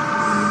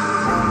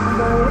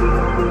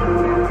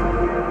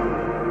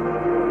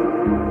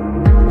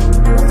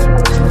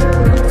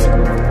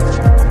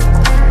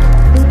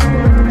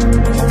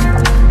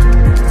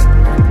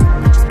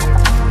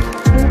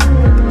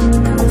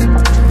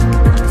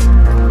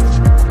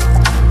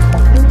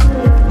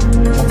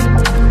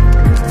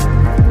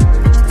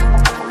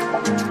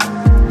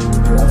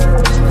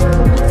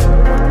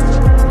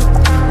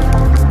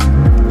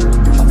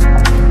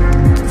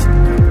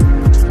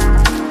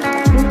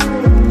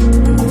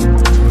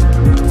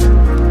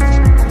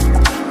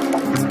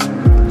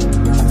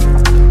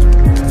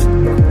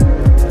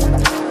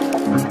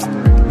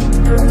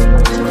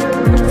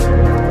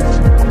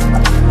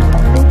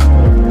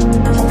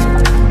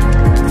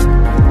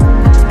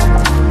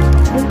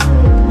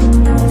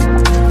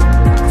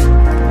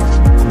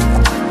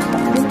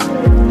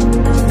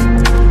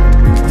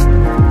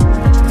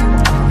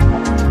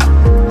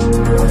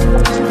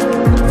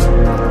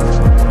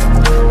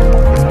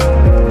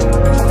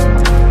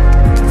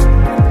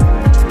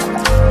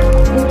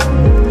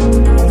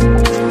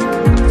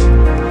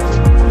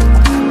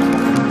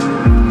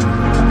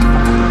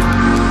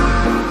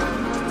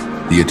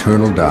 The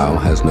eternal Tao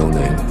has no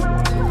name.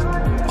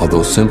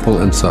 Although simple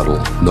and subtle,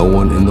 no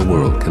one in the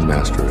world can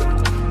master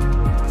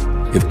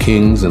it. If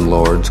kings and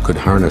lords could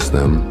harness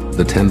them,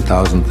 the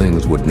 10,000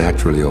 things would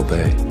naturally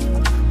obey.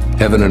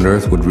 Heaven and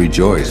earth would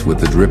rejoice with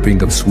the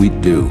dripping of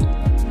sweet dew.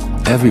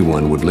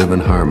 Everyone would live in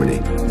harmony,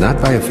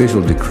 not by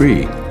official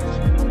decree,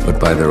 but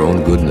by their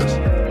own goodness.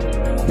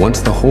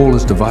 Once the whole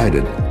is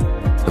divided,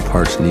 the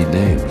parts need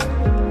names.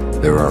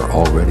 There are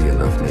already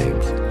enough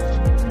names.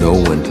 Know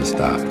when to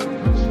stop.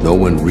 Know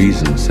when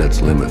reason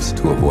sets limits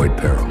to avoid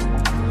peril.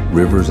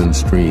 Rivers and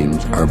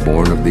streams are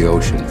born of the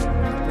ocean,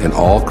 and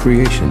all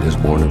creation is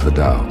born of the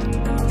Tao.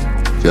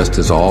 Just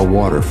as all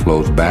water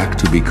flows back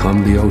to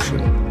become the ocean,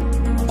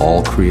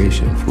 all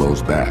creation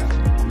flows back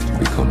to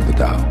become the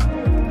Tao.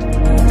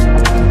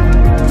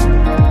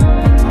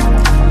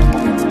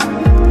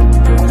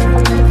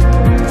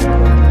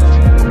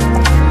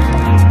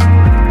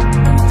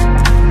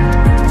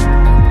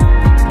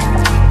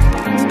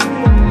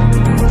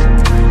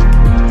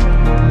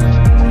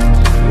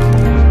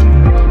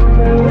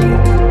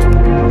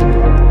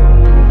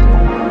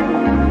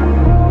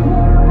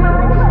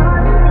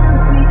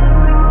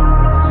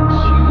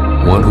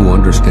 One who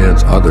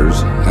understands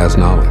others has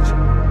knowledge.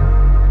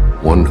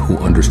 One who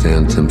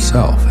understands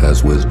himself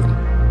has wisdom.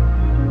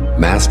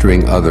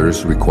 Mastering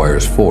others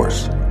requires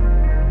force.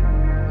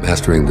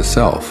 Mastering the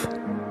self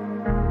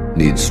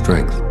needs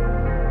strength.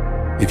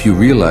 If you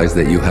realize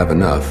that you have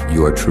enough,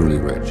 you are truly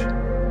rich.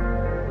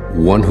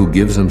 One who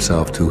gives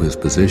himself to his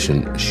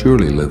position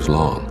surely lives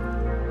long.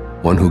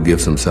 One who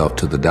gives himself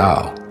to the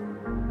Tao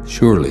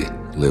surely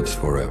lives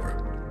forever.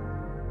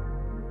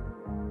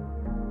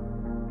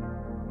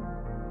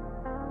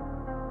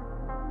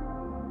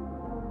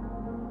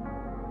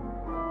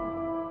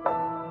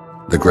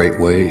 The Great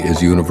Way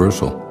is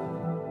universal.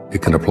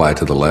 It can apply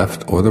to the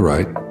left or the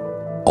right.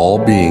 All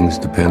beings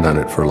depend on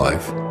it for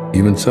life.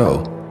 Even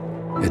so,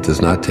 it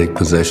does not take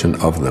possession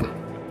of them.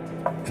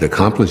 It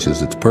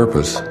accomplishes its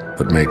purpose,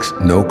 but makes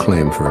no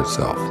claim for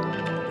itself.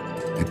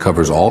 It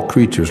covers all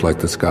creatures like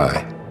the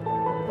sky,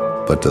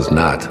 but does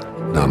not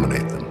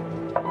dominate them.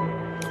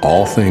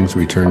 All things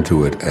return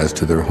to it as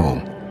to their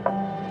home,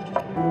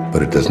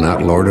 but it does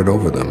not lord it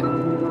over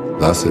them.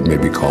 Thus it may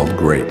be called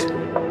great.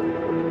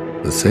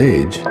 The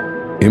sage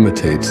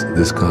imitates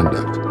this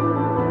conduct.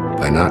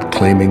 By not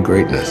claiming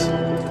greatness,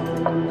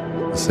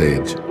 the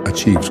sage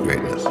achieves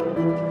greatness.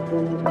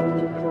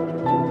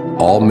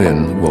 All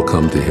men will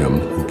come to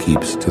him who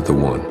keeps to the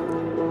one.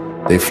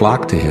 They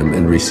flock to him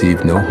and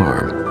receive no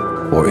harm,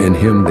 for in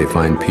him they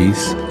find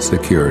peace,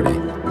 security,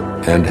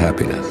 and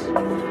happiness.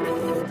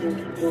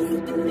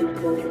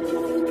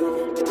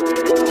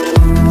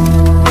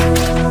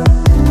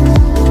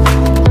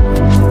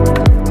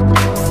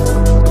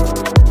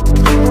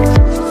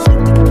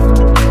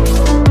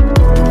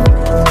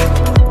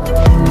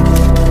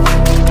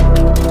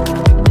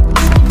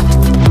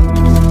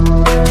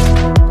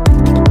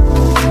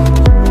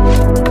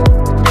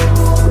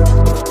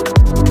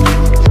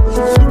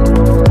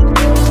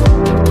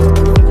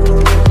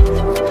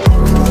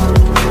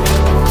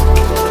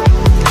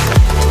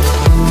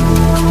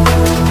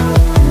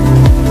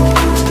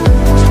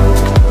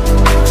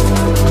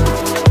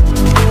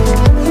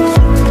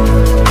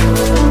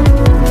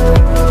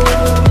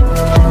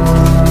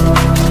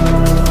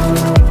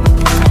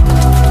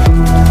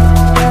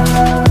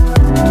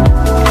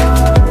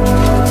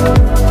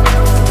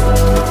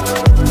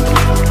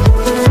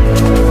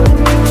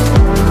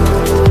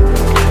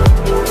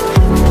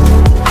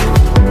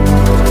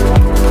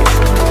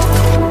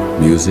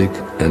 Music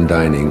and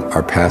dining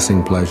are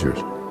passing pleasures,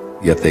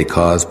 yet they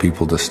cause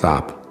people to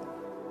stop.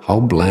 How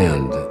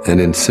bland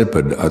and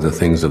insipid are the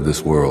things of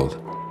this world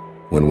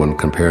when one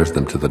compares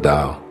them to the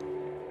Tao.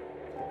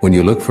 When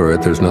you look for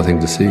it, there's nothing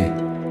to see.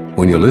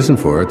 When you listen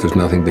for it, there's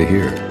nothing to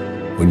hear.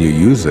 When you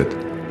use it,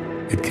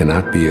 it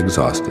cannot be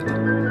exhausted.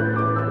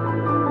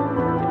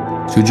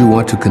 Should you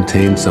want to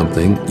contain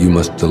something, you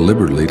must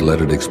deliberately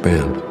let it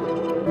expand.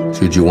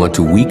 Should you want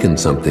to weaken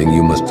something,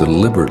 you must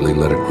deliberately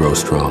let it grow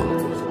strong.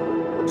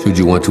 Should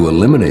you want to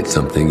eliminate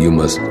something, you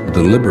must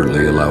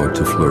deliberately allow it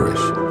to flourish.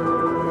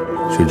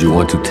 Should you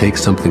want to take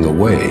something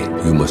away,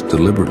 you must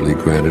deliberately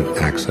grant it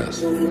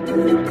access.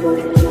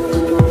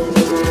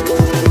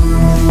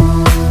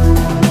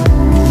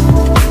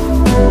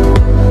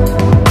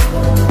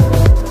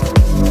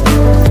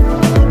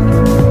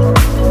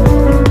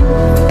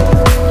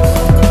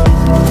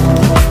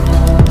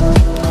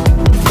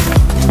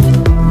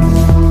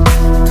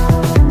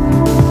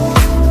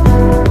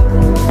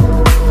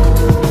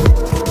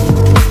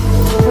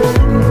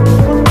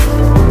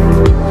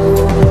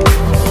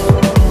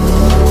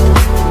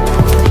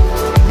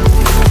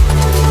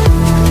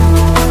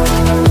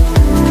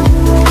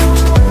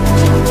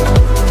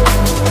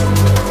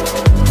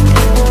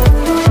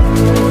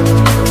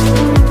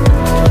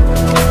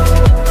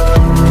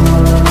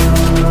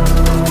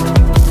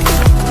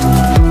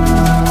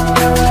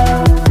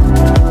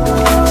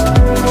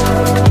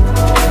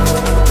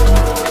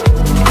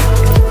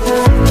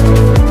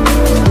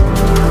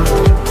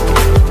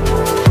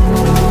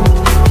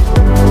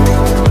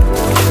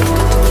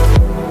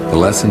 The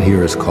lesson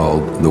here is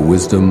called the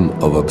wisdom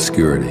of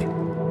obscurity.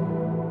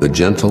 The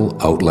gentle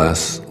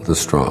outlasts the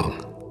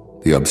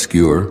strong. The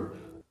obscure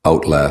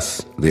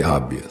outlasts the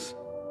obvious.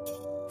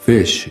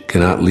 Fish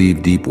cannot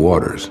leave deep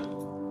waters,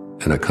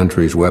 and a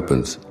country's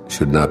weapons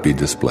should not be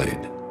displayed.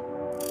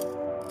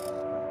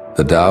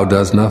 The Tao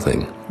does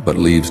nothing, but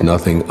leaves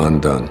nothing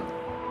undone.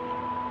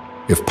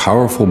 If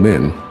powerful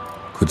men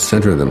could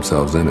center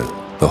themselves in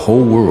it, the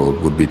whole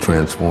world would be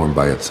transformed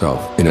by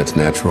itself in its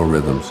natural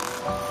rhythms.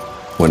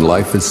 When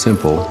life is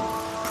simple,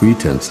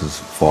 pretenses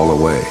fall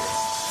away.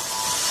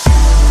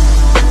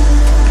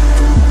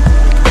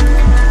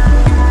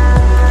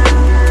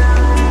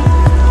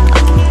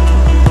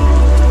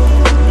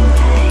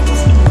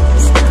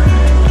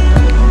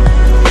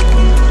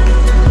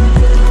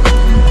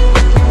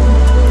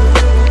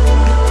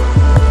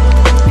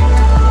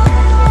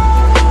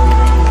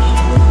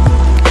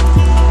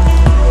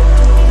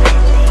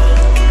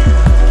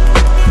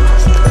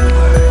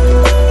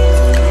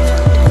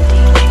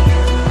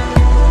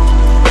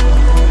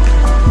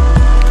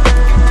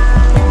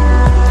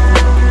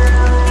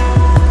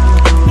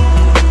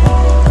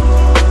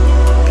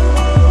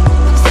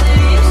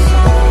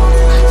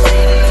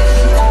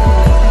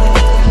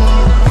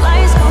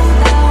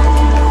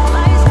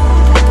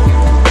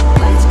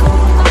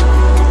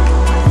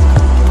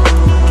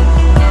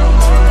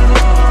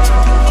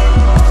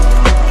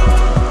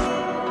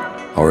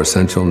 Our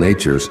essential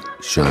natures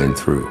shine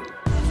through.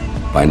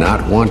 By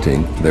not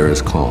wanting, there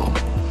is calm,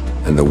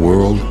 and the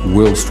world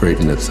will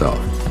straighten itself.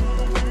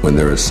 When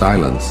there is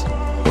silence,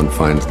 one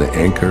finds the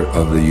anchor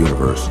of the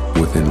universe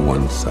within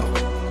oneself.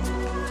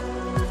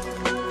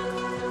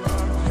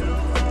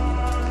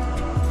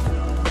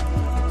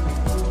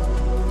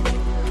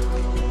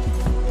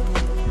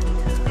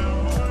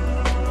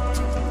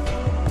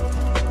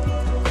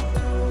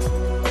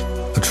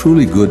 A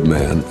truly good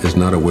man is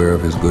not aware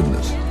of his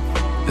goodness,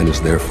 and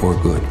is therefore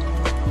good.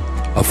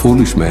 A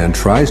foolish man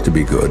tries to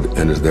be good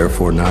and is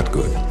therefore not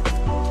good.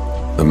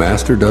 The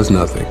master does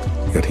nothing,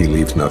 yet he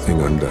leaves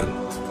nothing undone.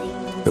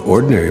 The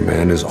ordinary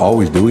man is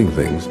always doing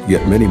things,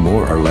 yet many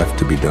more are left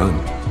to be done.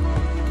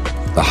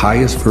 The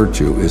highest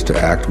virtue is to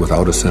act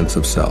without a sense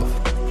of self.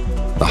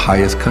 The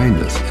highest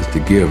kindness is to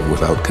give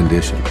without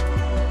condition.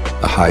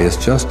 The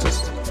highest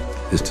justice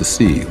is to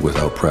see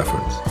without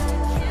preference.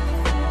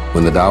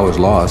 When the Tao is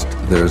lost,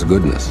 there is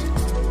goodness.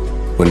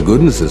 When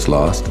goodness is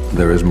lost,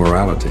 there is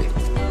morality.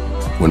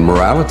 When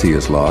morality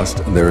is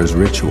lost, there is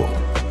ritual.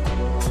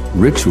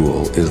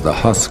 Ritual is the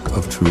husk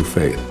of true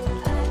faith,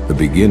 the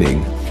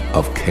beginning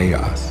of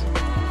chaos.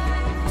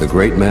 The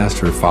great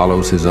master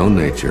follows his own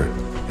nature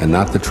and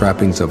not the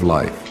trappings of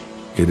life.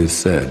 It is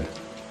said,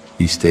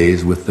 he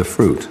stays with the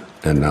fruit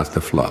and not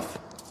the fluff.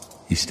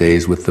 He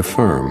stays with the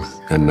firm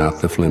and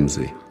not the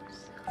flimsy.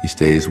 He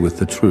stays with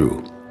the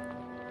true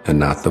and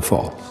not the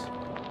false.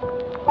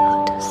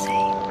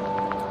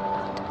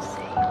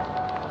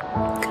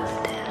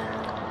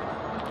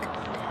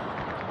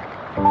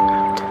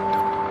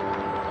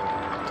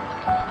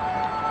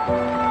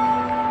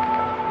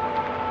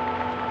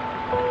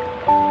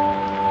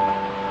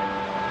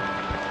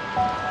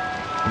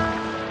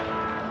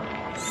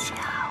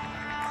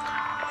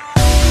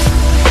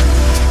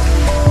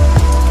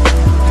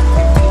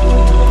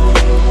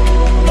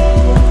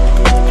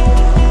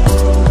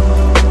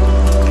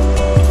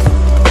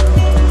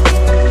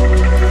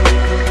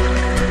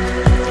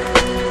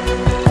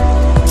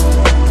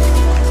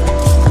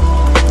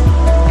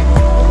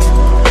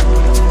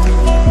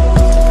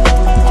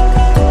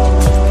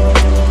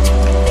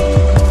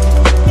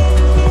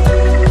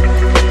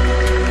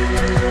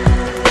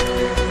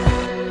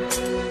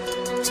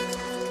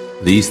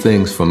 These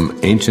things from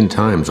ancient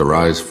times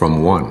arise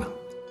from one.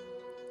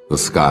 The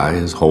sky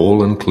is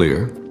whole and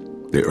clear,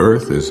 the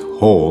earth is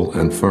whole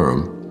and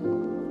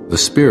firm, the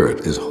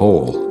spirit is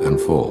whole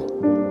and full.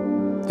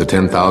 The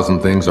 10,000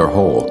 things are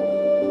whole,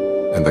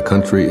 and the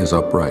country is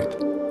upright.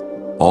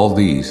 All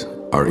these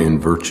are in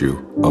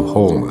virtue of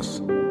wholeness.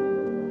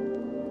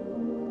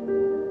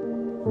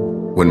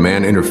 When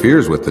man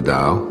interferes with the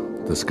Tao,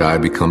 the sky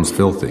becomes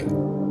filthy,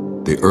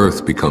 the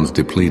earth becomes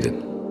depleted,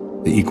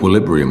 the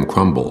equilibrium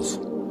crumbles,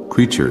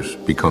 creatures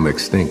become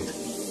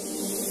extinct.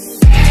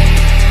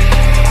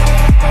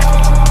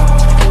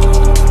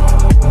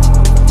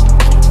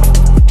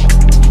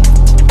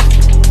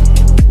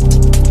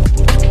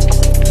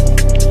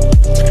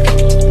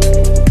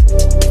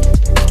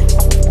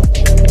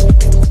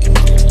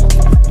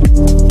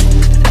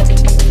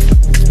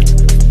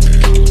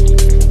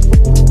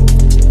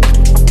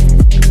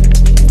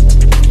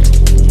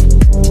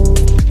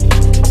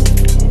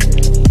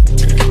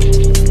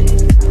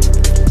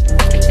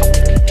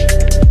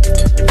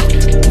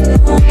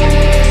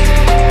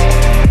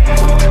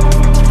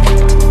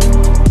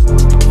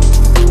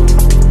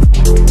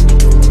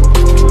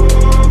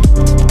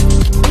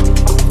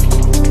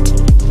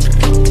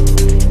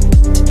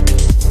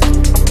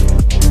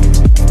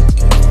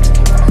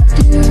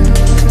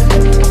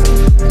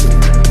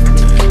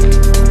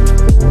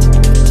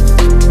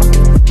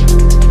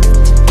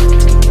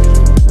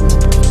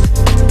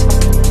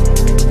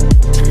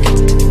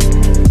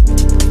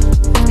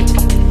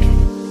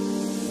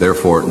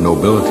 Therefore,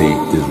 nobility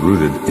is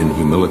rooted in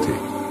humility.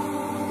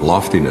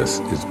 Loftiness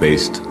is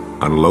based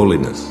on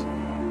lowliness.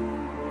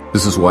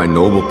 This is why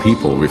noble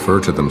people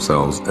refer to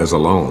themselves as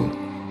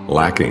alone,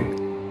 lacking,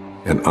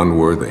 and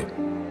unworthy.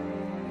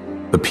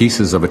 The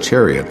pieces of a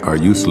chariot are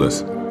useless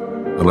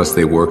unless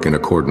they work in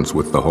accordance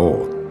with the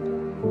whole.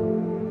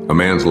 A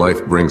man's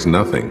life brings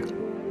nothing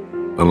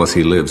unless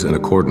he lives in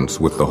accordance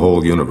with the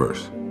whole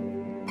universe.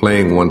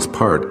 Playing one's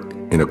part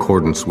in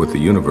accordance with the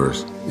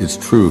universe is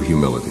true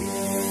humility.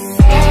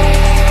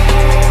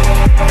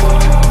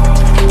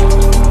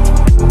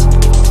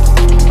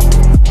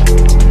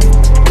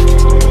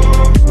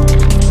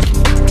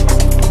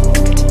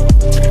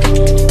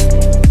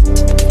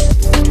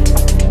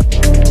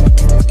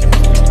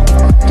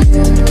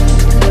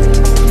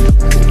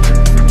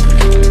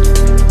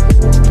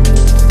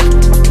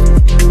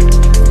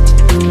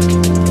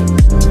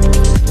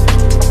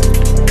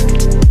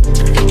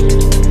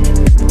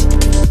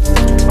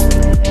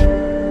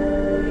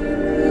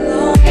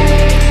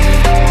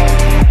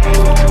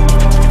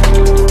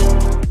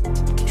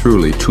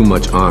 Truly, too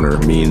much honor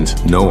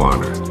means no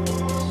honor.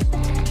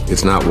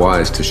 It's not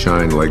wise to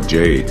shine like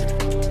jade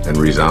and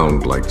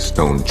resound like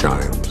stone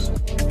chimes.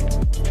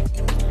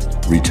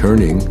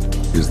 Returning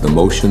is the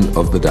motion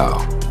of the Tao.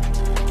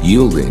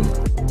 Yielding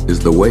is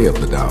the way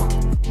of the Tao.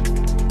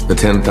 The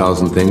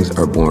 10,000 things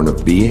are born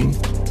of being.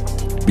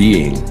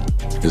 Being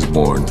is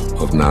born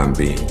of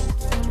non-being.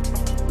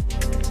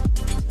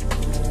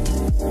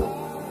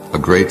 A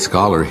great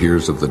scholar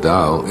hears of the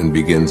Tao and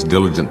begins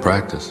diligent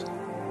practice.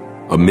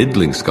 A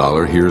middling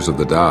scholar hears of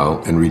the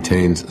Tao and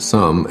retains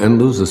some and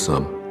loses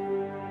some.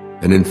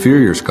 An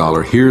inferior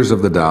scholar hears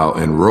of the Tao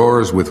and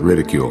roars with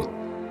ridicule.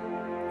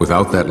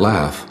 Without that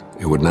laugh,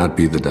 it would not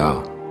be the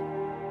Tao.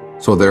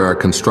 So there are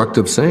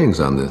constructive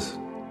sayings on this.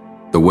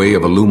 The way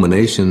of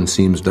illumination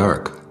seems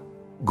dark.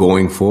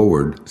 Going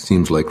forward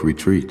seems like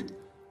retreat.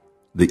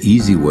 The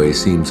easy way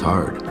seems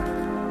hard.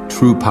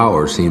 True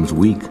power seems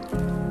weak.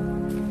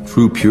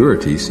 True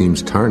purity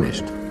seems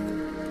tarnished.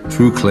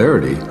 True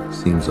clarity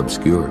seems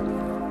obscure.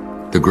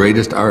 The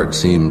greatest art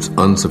seems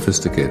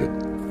unsophisticated.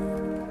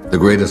 The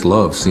greatest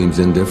love seems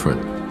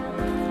indifferent.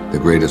 The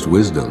greatest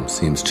wisdom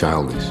seems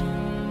childish.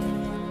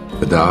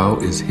 The Tao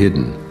is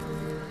hidden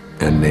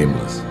and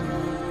nameless.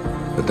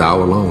 The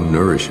Tao alone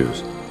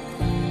nourishes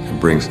and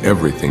brings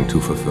everything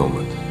to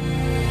fulfillment.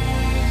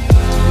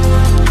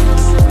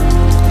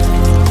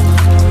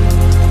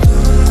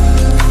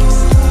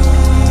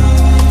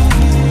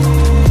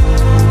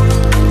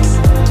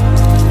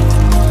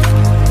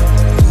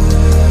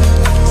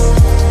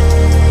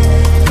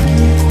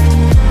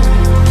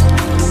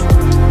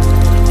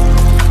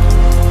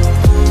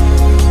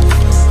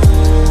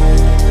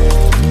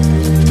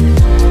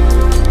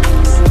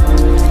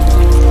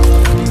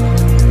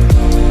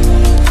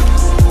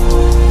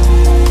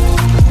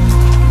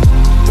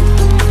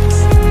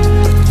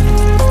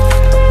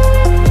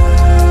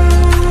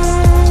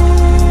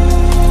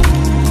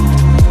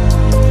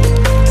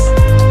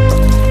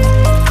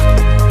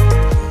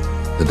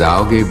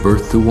 Tao gave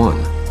birth to one.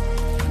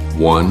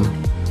 One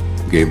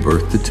gave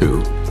birth to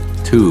two.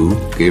 Two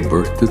gave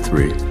birth to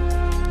three.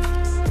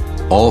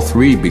 All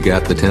three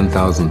begat the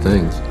 10,000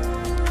 things.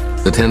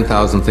 The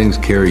 10,000 things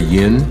carry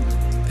yin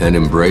and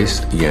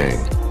embrace yang.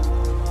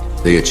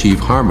 They achieve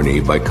harmony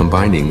by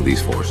combining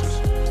these forces.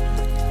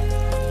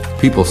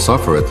 People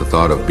suffer at the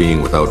thought of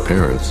being without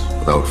parents,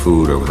 without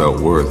food, or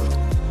without worth.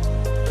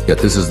 Yet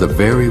this is the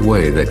very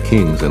way that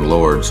kings and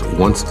lords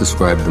once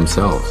described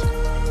themselves.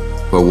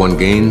 For one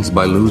gains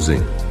by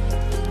losing,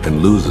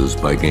 and loses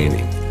by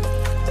gaining.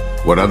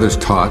 What others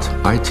taught,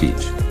 I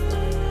teach.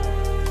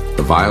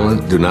 The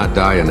violent do not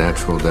die a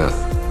natural death.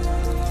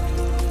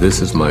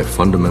 This is my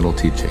fundamental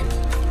teaching.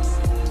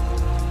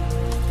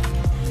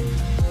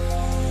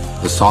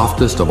 The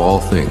softest of all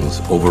things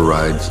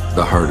overrides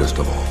the hardest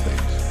of all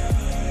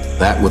things.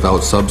 That without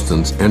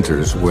substance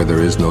enters where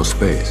there is no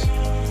space.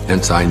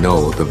 Hence I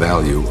know the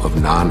value of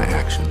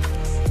non-action.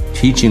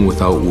 Teaching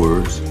without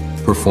words,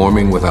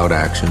 performing without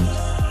actions,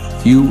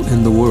 few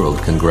in the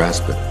world can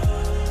grasp it.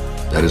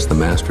 That is the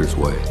Master's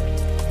way.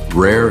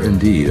 Rare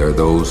indeed are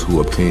those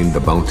who obtain the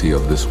bounty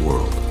of this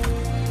world.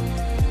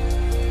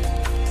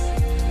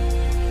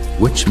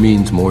 Which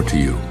means more to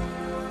you,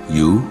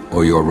 you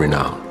or your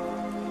renown?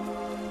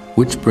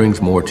 Which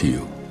brings more to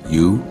you,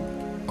 you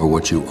or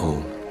what you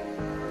own?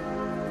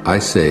 I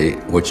say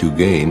what you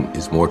gain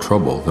is more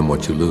trouble than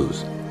what you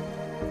lose.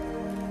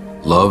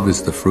 Love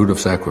is the fruit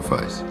of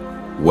sacrifice.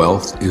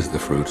 Wealth is the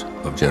fruit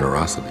of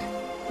generosity.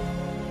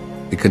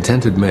 A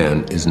contented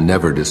man is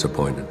never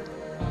disappointed.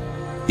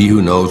 He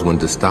who knows when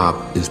to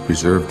stop is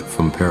preserved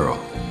from peril.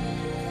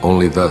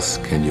 Only thus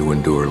can you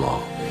endure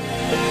long.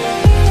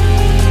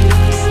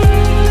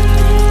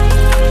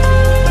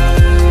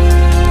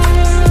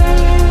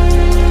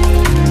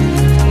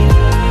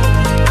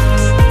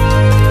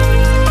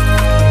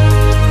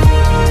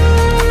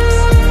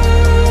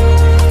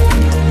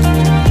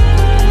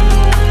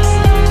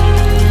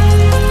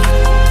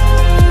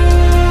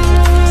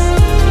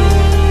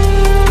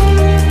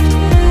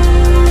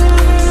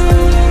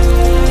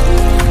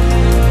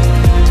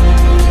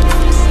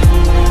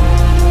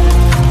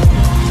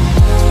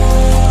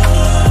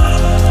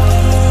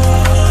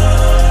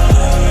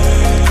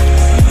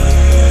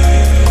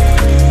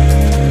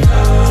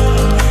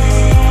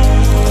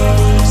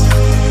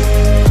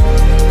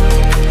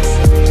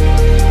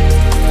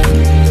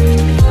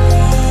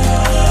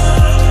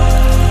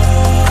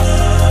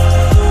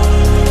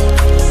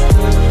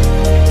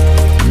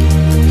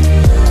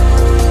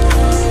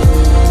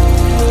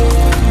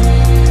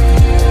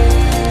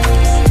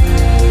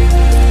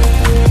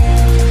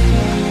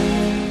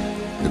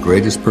 The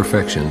greatest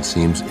perfection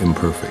seems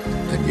imperfect,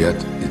 and yet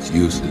its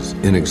use is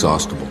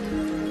inexhaustible.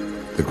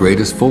 The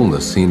greatest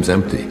fullness seems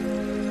empty,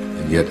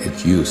 and yet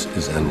its use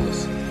is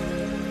endless.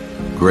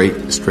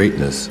 Great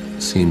straightness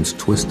seems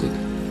twisted.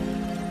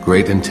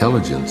 Great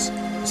intelligence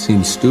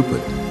seems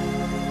stupid.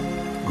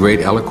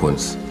 Great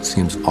eloquence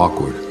seems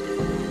awkward.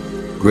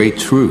 Great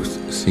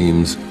truth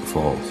seems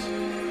false.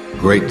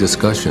 Great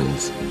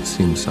discussions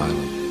seem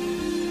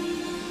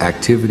silent.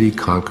 Activity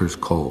conquers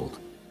cold.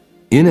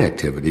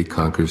 Inactivity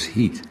conquers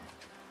heat.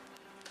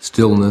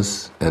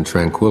 Stillness and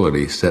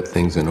tranquility set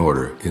things in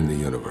order in the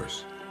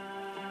universe.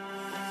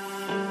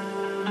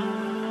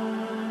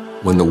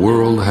 When the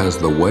world has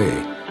the way,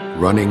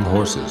 running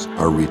horses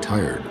are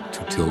retired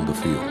to till the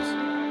fields.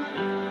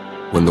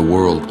 When the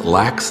world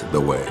lacks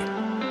the way,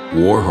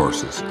 war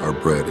horses are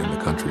bred in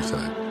the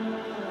countryside.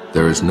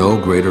 There is no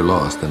greater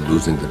loss than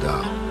losing the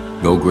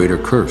Tao, no greater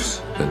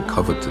curse than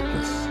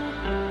covetousness,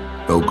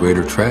 no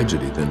greater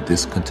tragedy than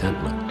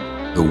discontentment.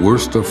 The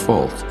worst of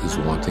fault is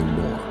wanting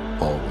more,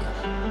 always.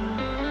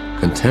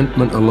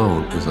 Contentment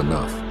alone is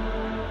enough.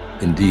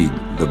 Indeed,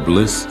 the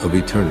bliss of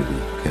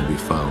eternity can be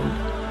found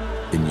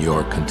in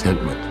your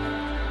contentment.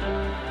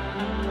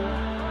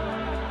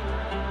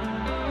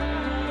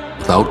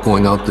 Without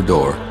going out the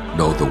door,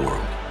 know the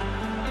world.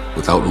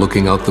 Without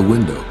looking out the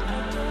window,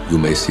 you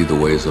may see the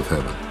ways of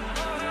heaven.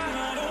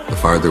 The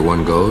farther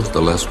one goes,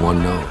 the less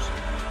one knows.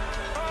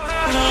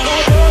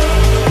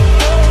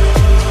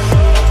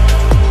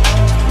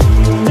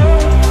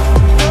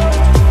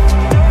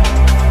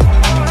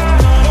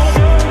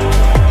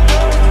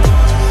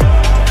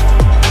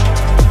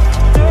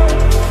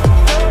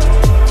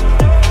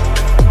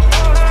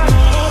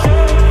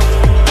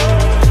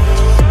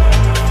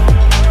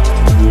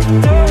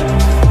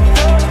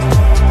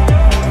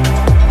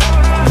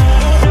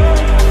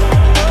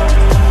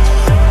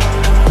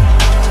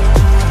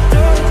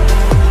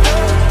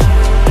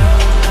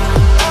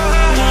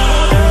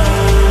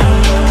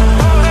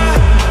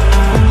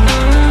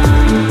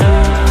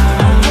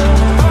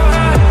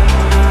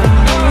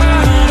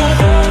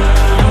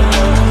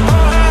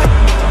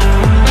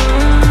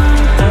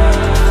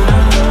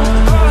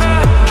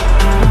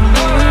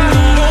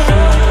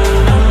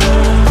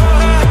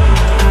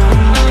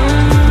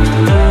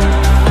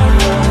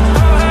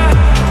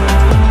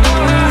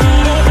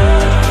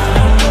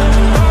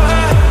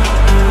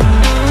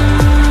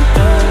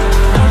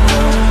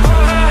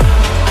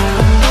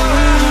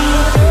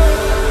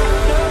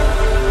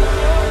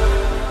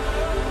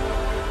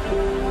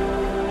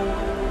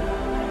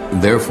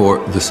 Therefore,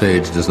 the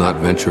sage does not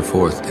venture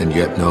forth and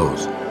yet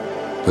knows,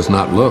 does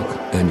not look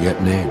and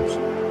yet names,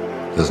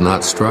 does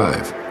not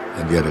strive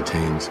and yet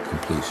attains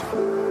completion.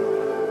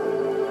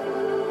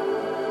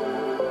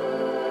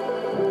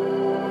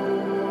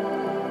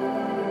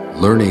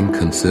 Learning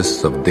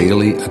consists of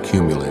daily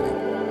accumulating.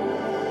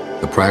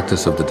 The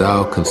practice of the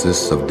Tao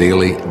consists of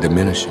daily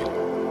diminishing,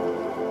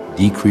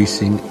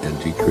 decreasing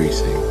and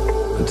decreasing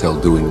until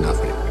doing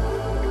nothing.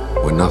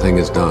 When nothing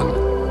is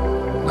done,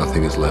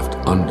 nothing is left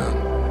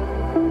undone.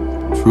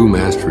 True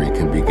mastery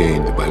can be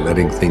gained by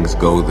letting things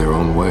go their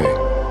own way.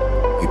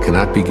 It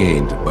cannot be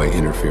gained by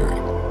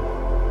interfering.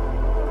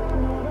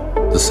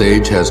 The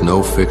sage has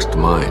no fixed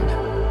mind.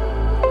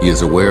 He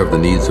is aware of the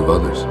needs of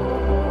others.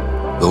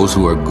 Those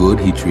who are good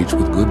he treats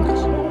with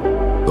goodness.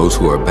 Those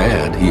who are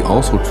bad he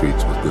also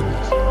treats with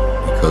goodness,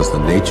 because the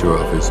nature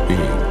of his being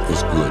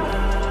is good.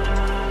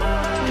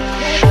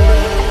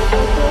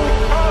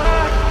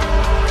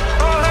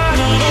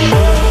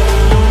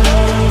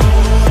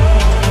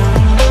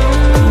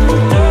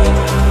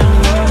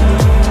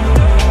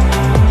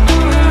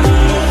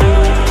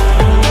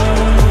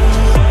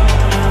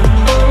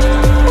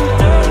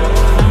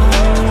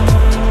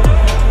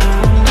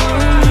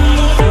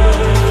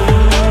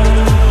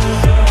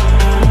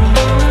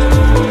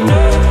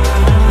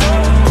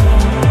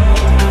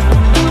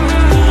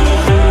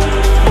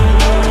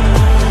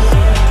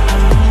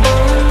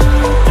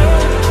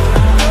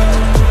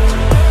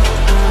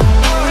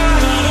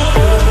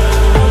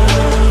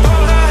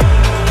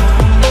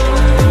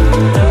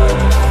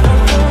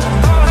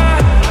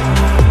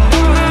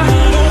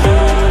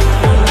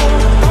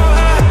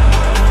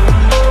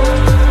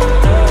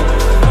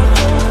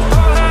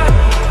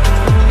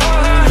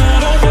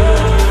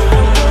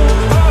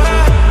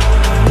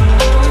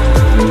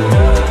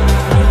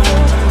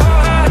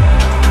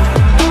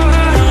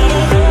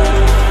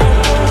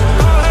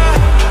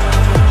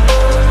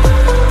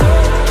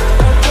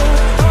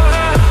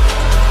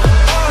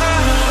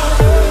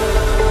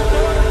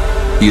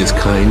 He is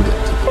kind to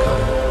the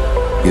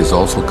kind. He is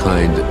also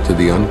kind to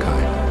the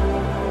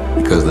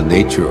unkind, because the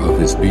nature of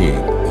his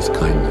being is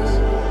kindness.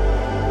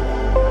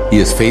 He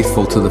is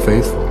faithful to the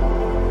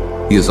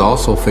faithful. He is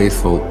also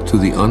faithful to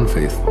the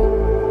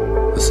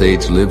unfaithful. The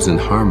sage lives in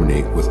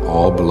harmony with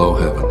all below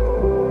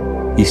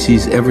heaven. He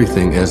sees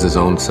everything as his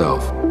own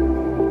self.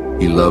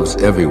 He loves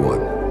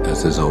everyone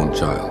as his own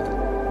child.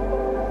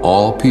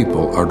 All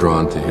people are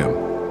drawn to him.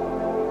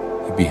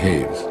 He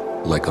behaves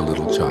like a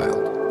little child.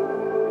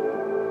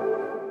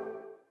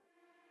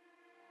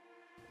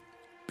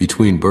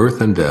 Between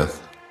birth and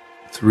death,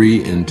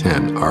 3 in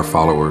 10 are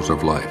followers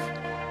of life.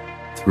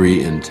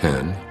 3 in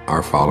 10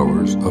 are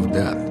followers of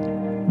death.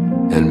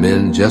 And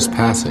men just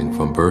passing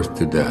from birth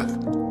to death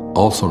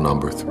also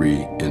number 3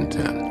 in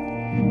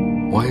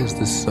 10. Why is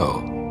this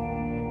so?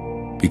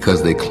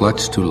 Because they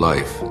clutch to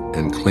life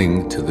and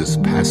cling to this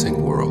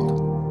passing world.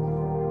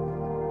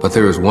 But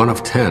there is 1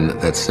 of 10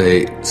 that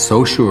say,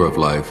 so sure of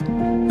life,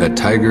 that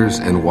tigers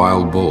and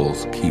wild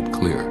bulls keep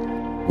clear.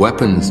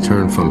 Weapons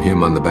turn from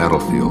him on the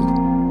battlefield.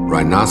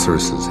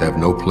 Rhinoceroses have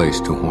no place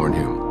to horn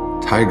him.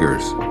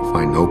 Tigers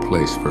find no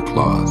place for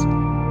claws.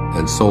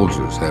 And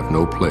soldiers have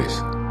no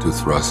place to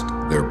thrust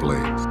their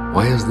blades.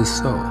 Why is this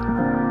so?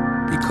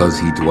 Because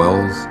he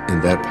dwells in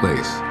that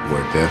place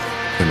where death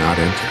cannot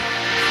enter.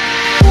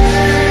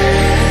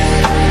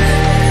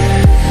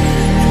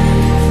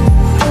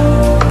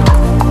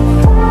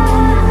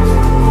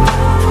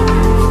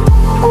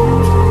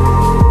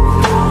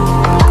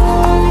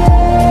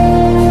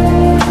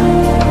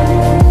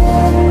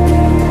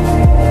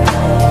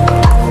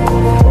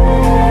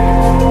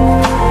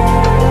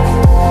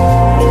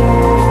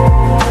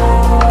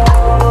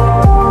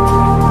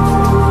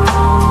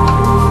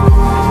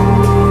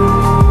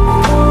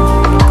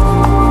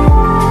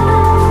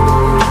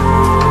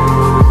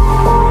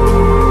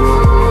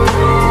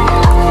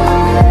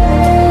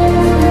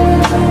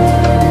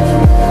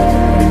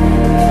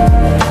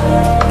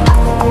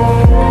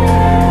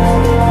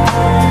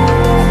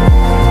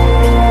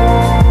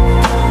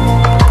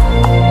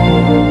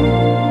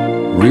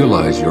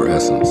 Realize your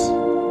essence,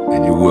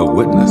 and you will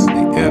witness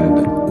the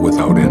end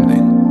without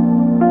ending.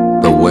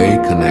 The way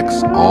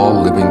connects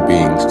all living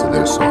beings to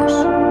their source.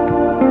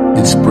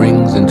 It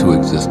springs into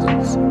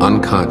existence,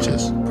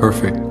 unconscious,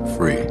 perfect,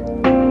 free,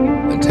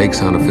 and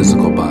takes on a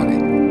physical body,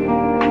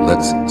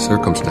 lets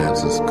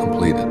circumstances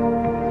complete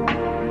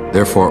it.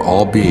 Therefore,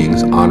 all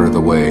beings honor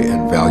the way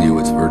and value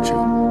its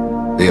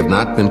virtue. They have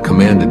not been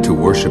commanded to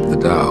worship the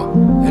Tao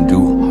and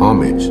do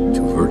homage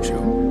to virtue,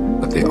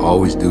 but they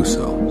always do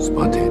so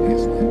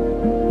spontaneously.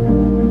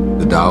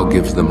 The Tao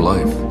gives them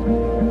life.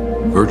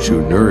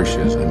 Virtue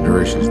nourishes and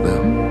nourishes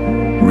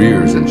them,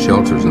 rears and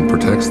shelters and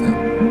protects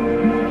them.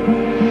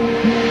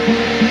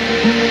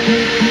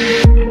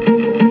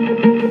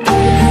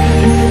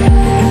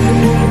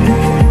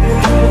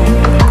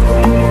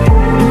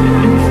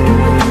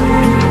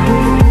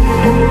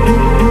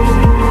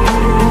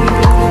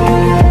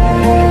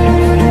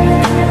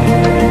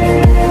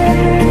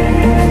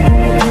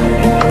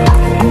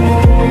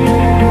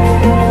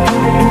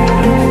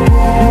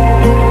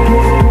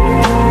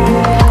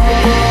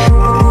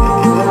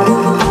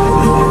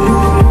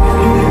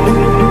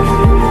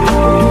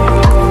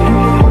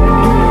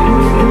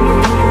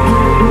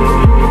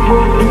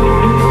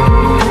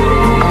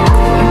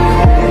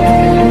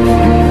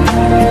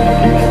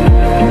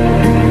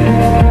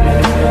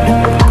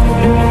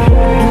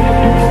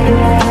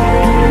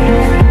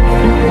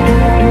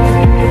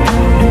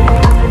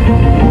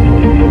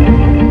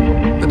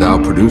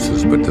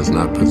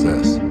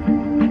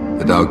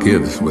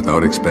 gives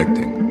without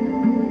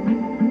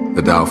expecting.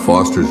 The Tao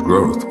fosters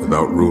growth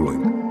without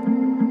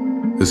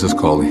ruling. This is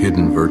called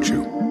hidden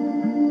virtue.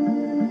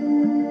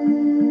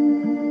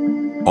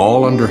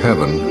 All under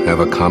heaven have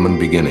a common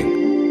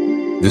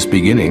beginning. This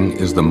beginning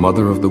is the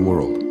mother of the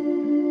world.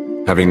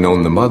 Having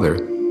known the mother,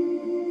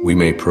 we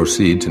may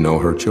proceed to know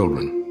her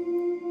children.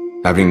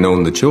 Having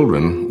known the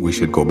children, we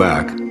should go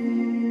back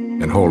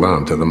and hold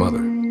on to the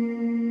mother.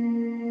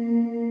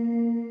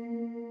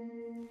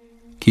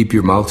 Keep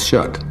your mouth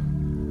shut,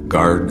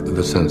 guard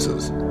the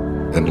senses,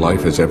 and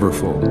life is ever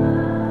full.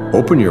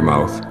 Open your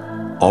mouth,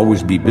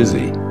 always be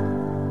busy,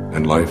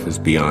 and life is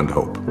beyond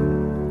hope.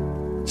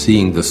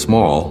 Seeing the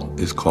small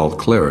is called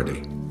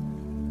clarity.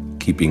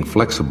 Keeping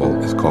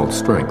flexible is called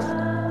strength.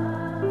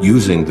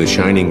 Using the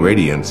shining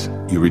radiance,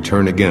 you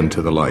return again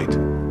to the light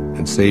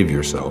and save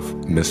yourself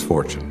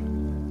misfortune.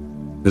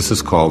 This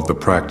is called the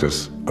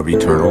practice of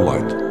eternal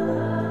light.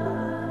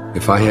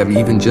 If I have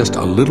even just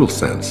a little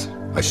sense,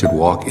 I should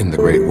walk in the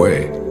Great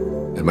Way,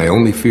 and my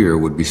only fear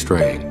would be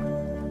straying.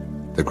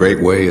 The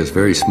Great Way is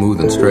very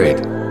smooth and straight,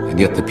 and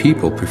yet the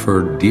people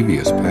prefer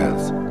devious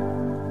paths.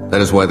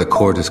 That is why the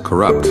court is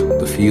corrupt,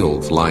 the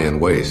fields lie in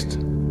waste,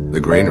 the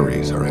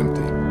granaries are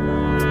empty.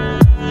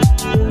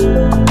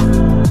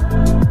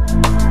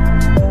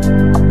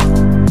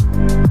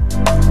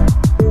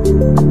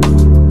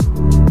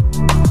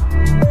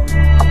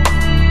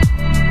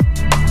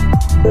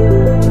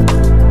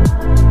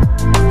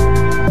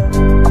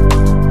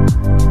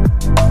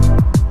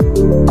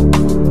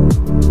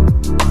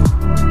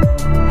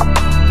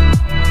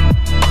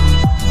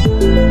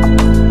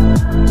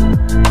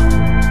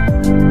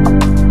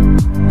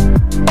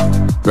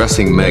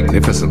 Dressing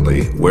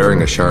magnificently,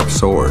 wearing a sharp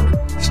sword,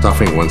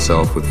 stuffing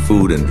oneself with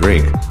food and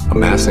drink,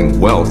 amassing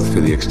wealth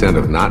to the extent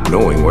of not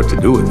knowing what to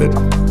do with it,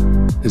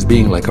 is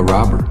being like a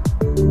robber.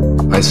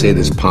 I say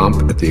this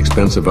pomp at the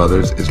expense of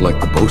others is like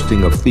the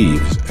boasting of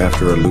thieves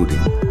after a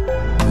looting.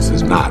 This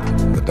is not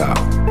the Tao.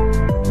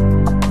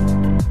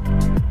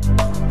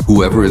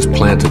 Whoever is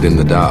planted in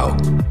the Tao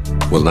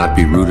will not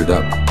be rooted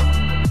up.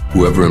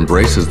 Whoever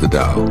embraces the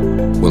Tao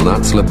will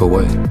not slip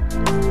away.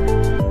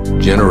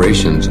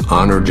 Generations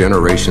honor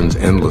generations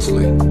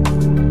endlessly.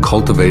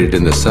 Cultivated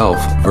in the self,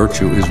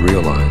 virtue is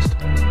realized.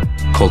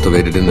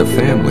 Cultivated in the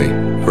family,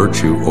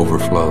 virtue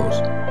overflows.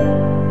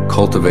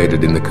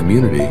 Cultivated in the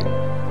community,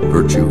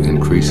 virtue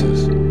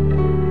increases.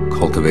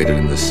 Cultivated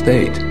in the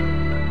state,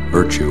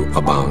 virtue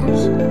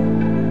abounds.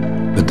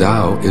 The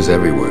Tao is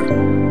everywhere.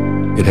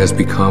 It has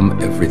become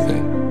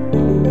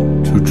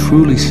everything. To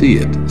truly see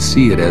it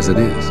as it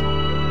is.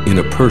 In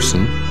a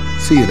person,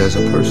 see it as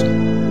a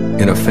person.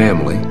 In a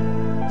family,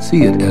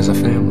 see it as a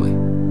family.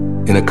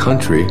 In a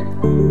country,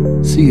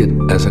 see it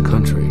as a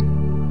country.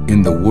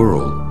 In the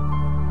world,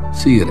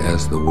 see it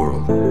as the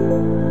world.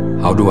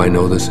 How do I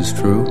know this is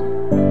true?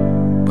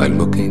 By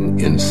looking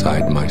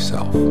inside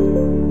myself.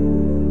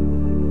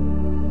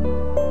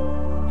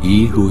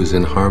 He who is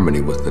in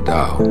harmony with the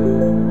Tao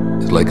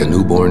is like a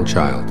newborn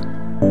child.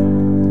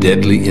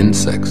 Deadly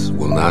insects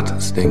will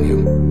not sting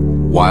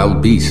him.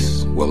 Wild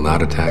beasts will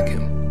not attack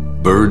him.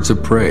 Birds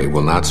of prey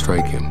will not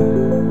strike him.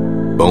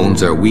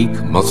 Bones are weak,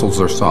 muscles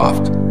are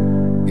soft,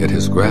 yet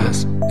his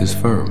grasp is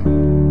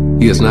firm.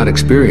 He has not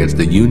experienced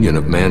the union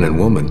of man and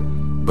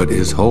woman, but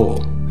is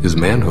whole. His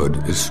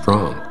manhood is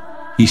strong.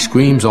 He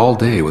screams all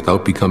day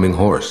without becoming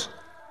hoarse.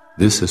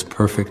 This is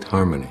perfect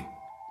harmony.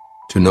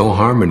 To know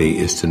harmony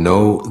is to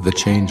know the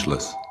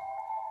changeless.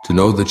 To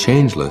know the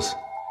changeless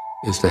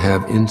is to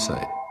have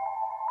insight.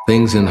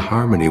 Things in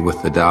harmony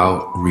with the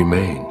Tao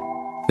remain.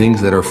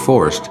 Things that are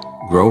forced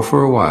grow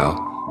for a while,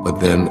 but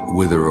then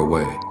wither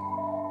away.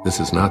 This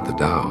is not the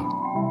Tao,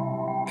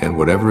 and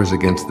whatever is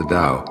against the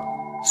Tao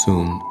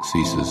soon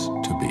ceases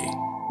to be.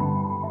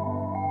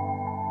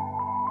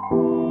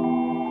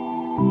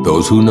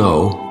 Those who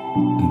know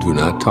do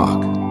not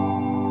talk.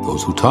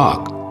 Those who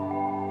talk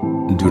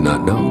do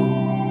not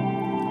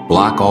know.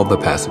 Block all the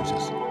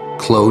passages.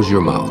 Close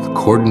your mouth.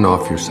 Cordon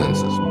off your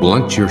senses.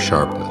 Blunt your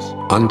sharpness.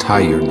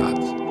 Untie your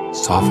knots.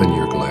 Soften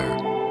your glare.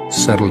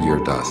 Settle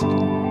your dust.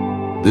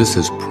 This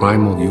is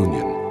primal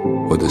union,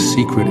 or the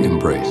secret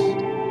embrace.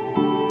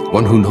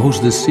 One who knows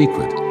this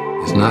secret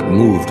is not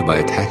moved by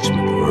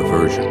attachment or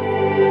aversion.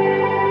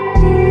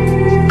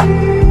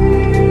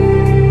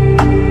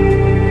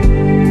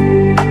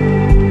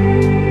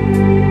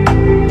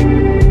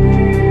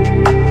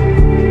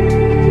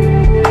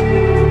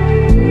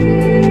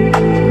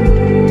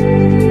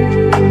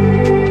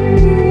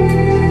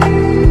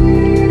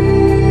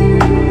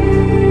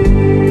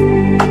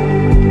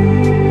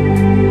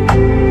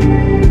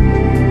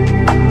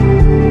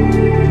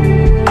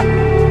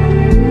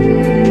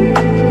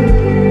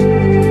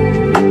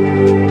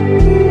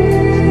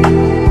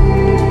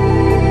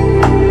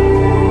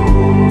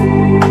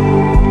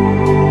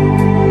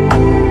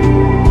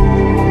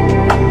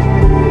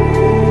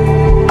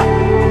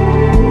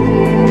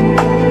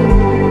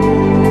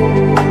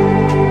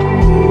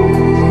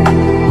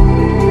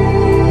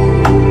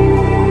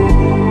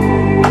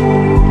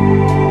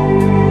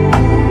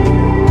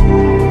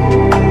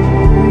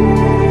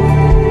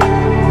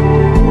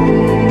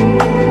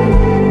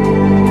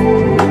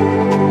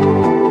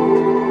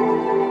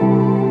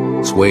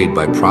 swayed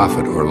by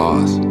profit or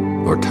loss,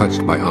 nor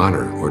touched by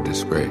honor or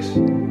disgrace.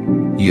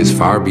 He is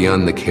far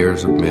beyond the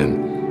cares of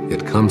men,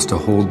 yet comes to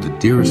hold the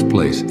dearest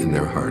place in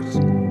their hearts.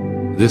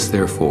 This,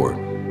 therefore,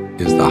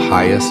 is the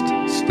highest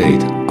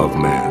state of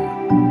man.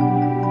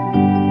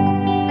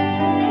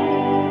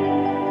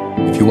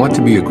 If you want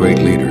to be a great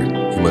leader,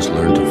 you must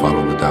learn to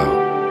follow the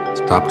Tao.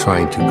 Stop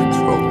trying to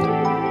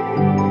control.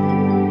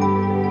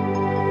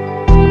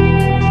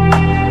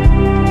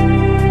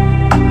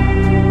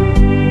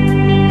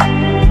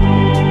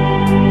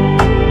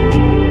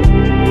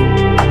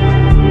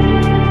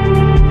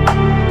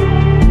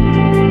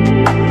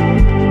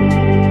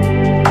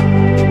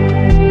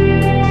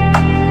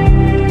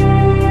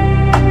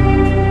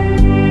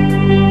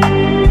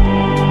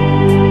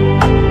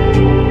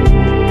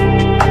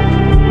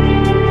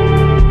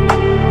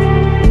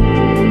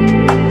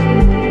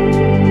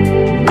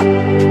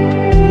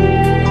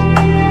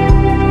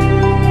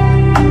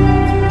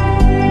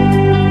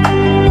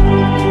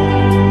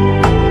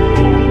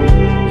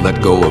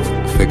 Let go of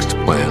fixed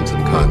plans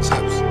and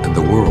concepts, and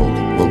the world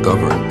will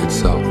govern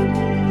itself.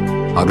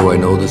 How do I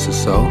know this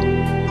is so?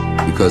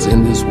 Because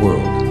in this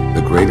world,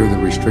 the greater the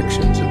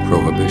restrictions and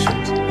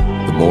prohibitions,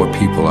 the more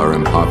people are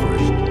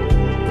impoverished.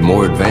 The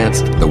more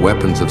advanced the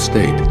weapons of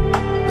state,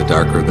 the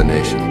darker the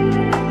nation.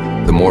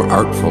 The more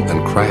artful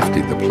and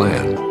crafty the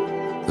plan,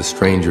 the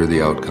stranger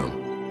the outcome.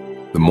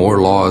 The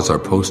more laws are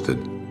posted,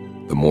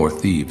 the more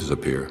thieves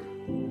appear.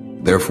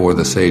 Therefore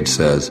the sage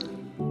says,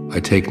 I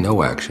take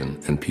no action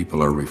and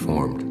people are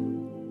reformed.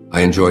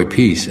 I enjoy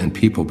peace and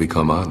people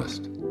become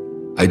honest.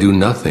 I do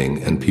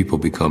nothing and people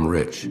become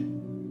rich.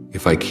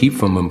 If I keep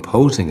from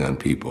imposing on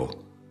people,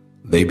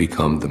 they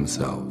become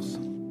themselves.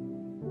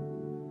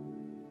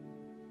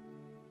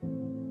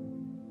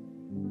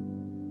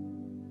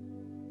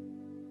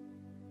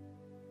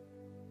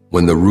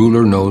 When the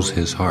ruler knows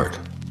his heart,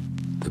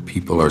 the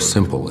people are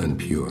simple and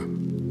pure.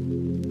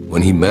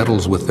 When he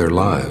meddles with their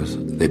lives,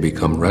 they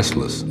become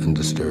restless and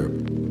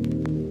disturbed.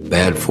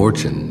 Bad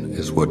fortune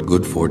is what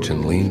good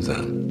fortune leans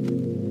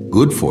on.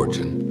 Good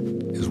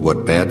fortune is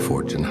what bad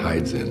fortune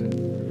hides in.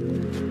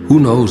 Who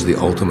knows the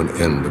ultimate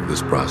end of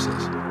this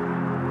process?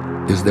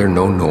 Is there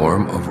no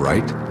norm of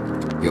right?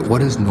 Yet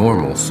what is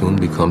normal soon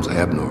becomes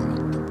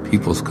abnormal.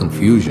 People's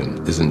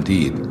confusion is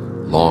indeed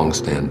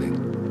long-standing.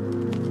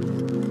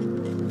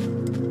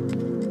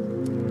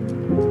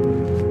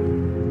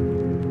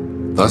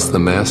 Thus the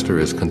master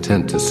is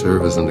content to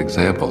serve as an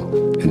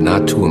example and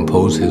not to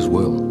impose his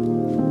will.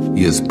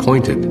 He is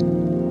pointed,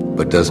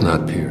 but does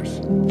not pierce.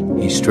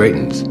 He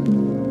straightens,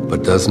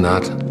 but does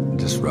not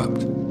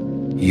disrupt.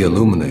 He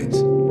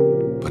illuminates,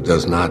 but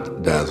does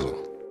not dazzle.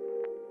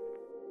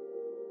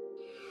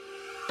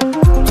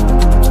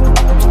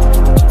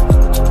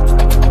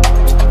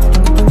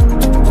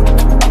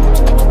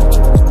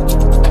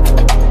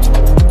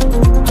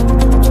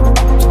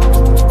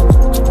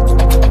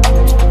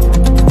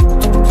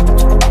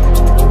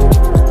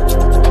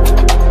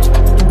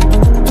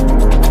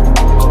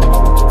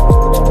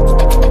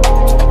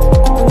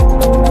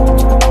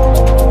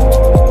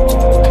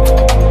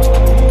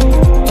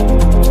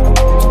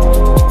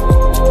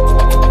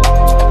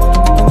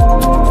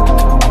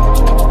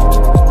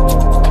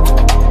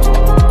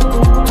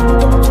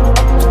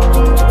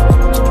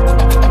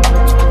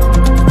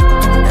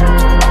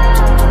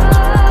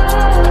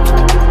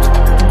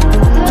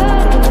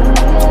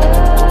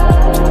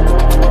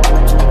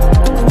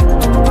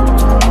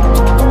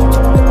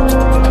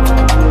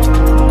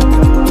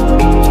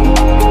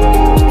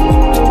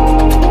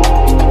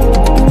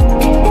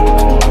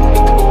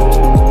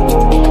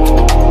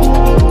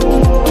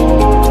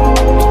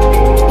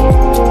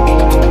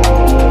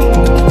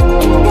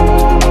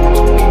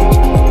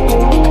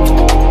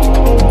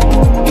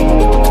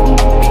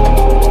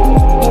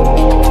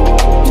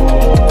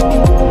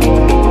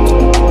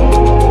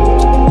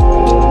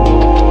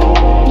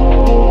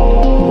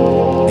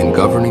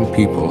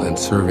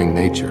 Serving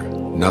nature,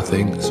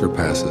 nothing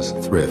surpasses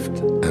thrift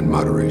and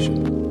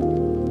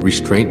moderation.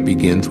 Restraint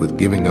begins with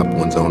giving up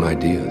one's own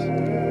ideas.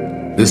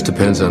 This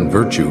depends on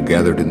virtue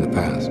gathered in the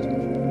past.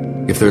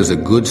 If there's a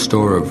good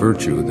store of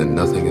virtue, then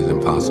nothing is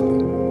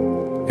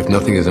impossible. If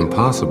nothing is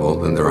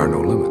impossible, then there are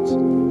no limits.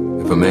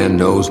 If a man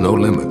knows no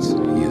limits,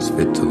 he is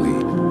fit to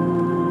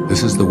lead.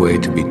 This is the way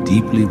to be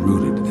deeply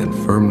rooted and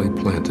firmly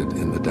planted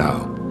in the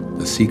Tao,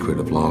 the secret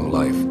of long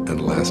life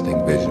and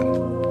lasting vision.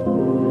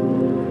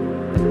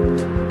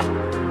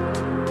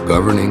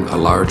 Governing a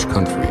large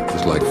country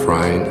is like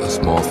frying a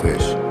small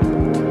fish.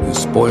 You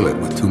spoil it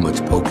with too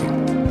much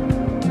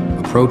poking.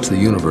 Approach the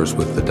universe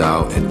with the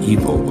Tao and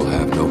evil will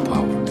have no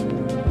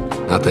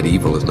power. Not that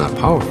evil is not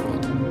powerful,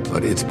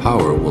 but its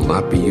power will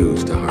not be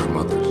used to harm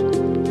others.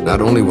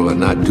 Not only will it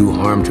not do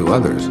harm to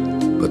others,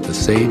 but the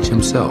sage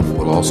himself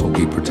will also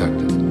be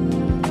protected.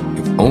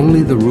 If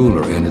only the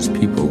ruler and his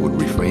people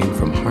would refrain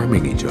from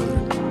harming each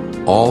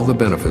other, all the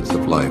benefits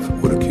of life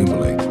would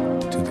accumulate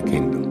to the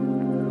kingdom.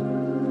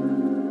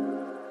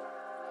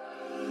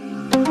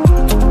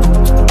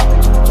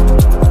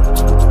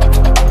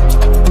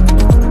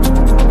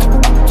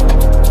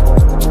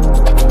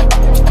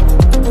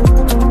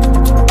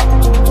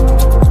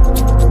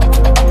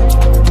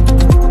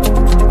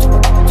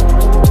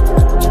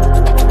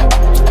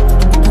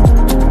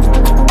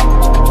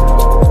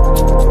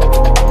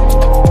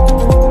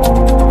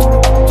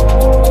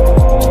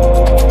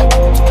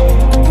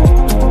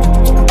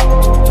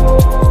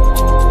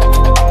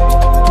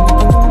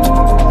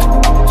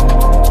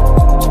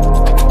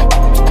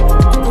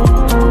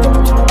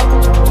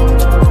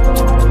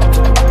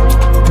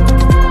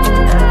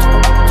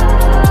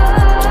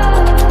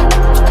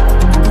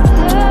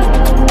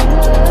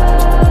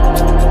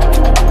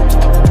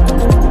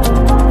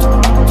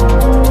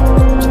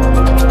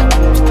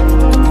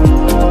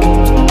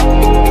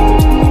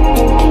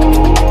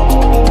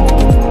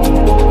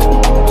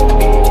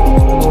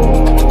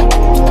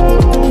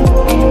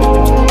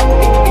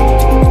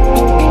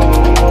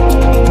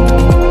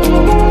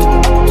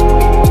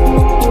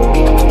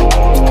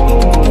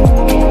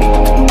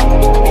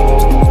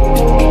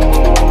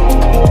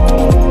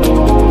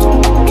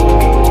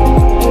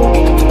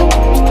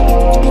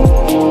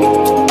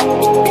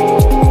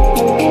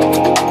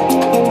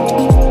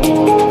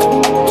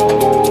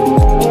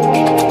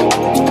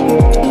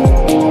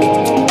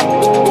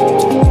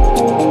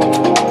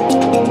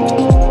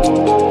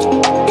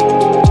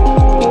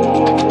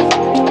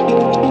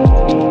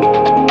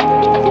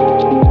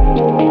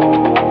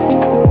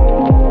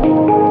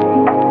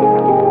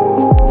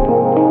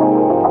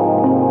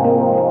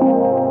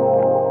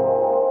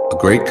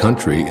 great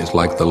country is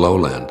like the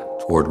lowland,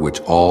 toward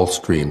which all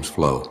streams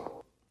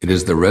flow. It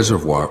is the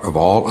reservoir of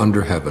all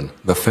under heaven,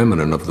 the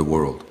feminine of the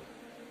world.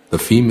 The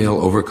female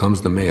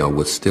overcomes the male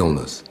with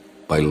stillness,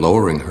 by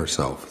lowering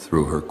herself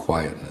through her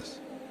quietness.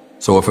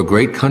 So if a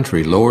great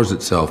country lowers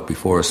itself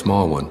before a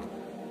small one,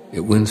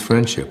 it wins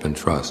friendship and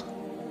trust.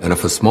 And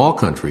if a small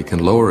country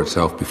can lower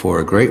itself before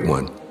a great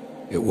one,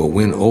 it will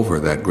win over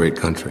that great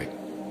country.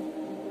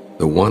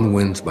 The one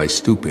wins by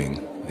stooping,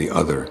 the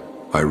other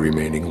by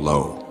remaining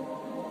low.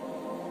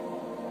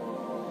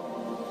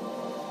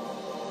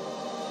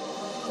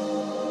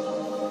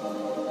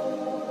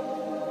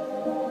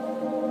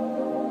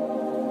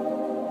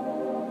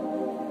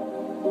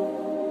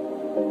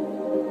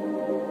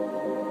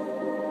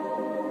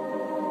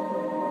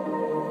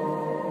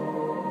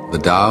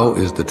 The Tao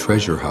is the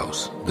treasure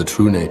house, the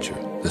true nature,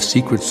 the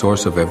secret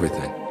source of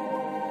everything.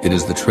 It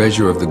is the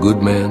treasure of the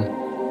good man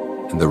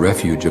and the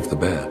refuge of the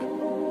bad.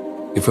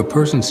 If a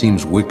person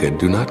seems wicked,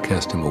 do not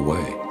cast him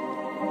away.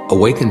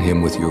 Awaken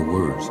him with your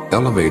words,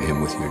 elevate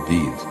him with your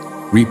deeds,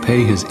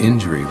 repay his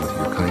injury with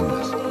your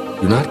kindness.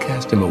 Do not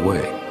cast him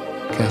away,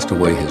 cast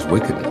away his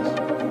wickedness.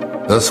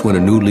 Thus, when a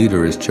new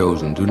leader is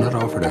chosen, do not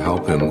offer to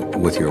help him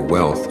with your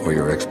wealth or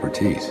your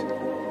expertise.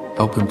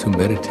 Help him to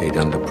meditate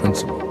on the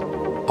principle.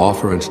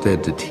 Offer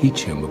instead to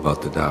teach him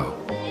about the Tao.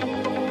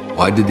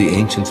 Why did the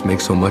ancients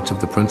make so much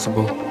of the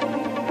principle?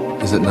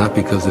 Is it not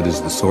because it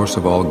is the source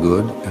of all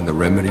good and the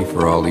remedy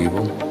for all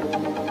evil?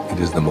 It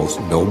is the most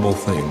noble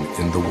thing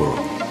in the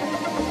world.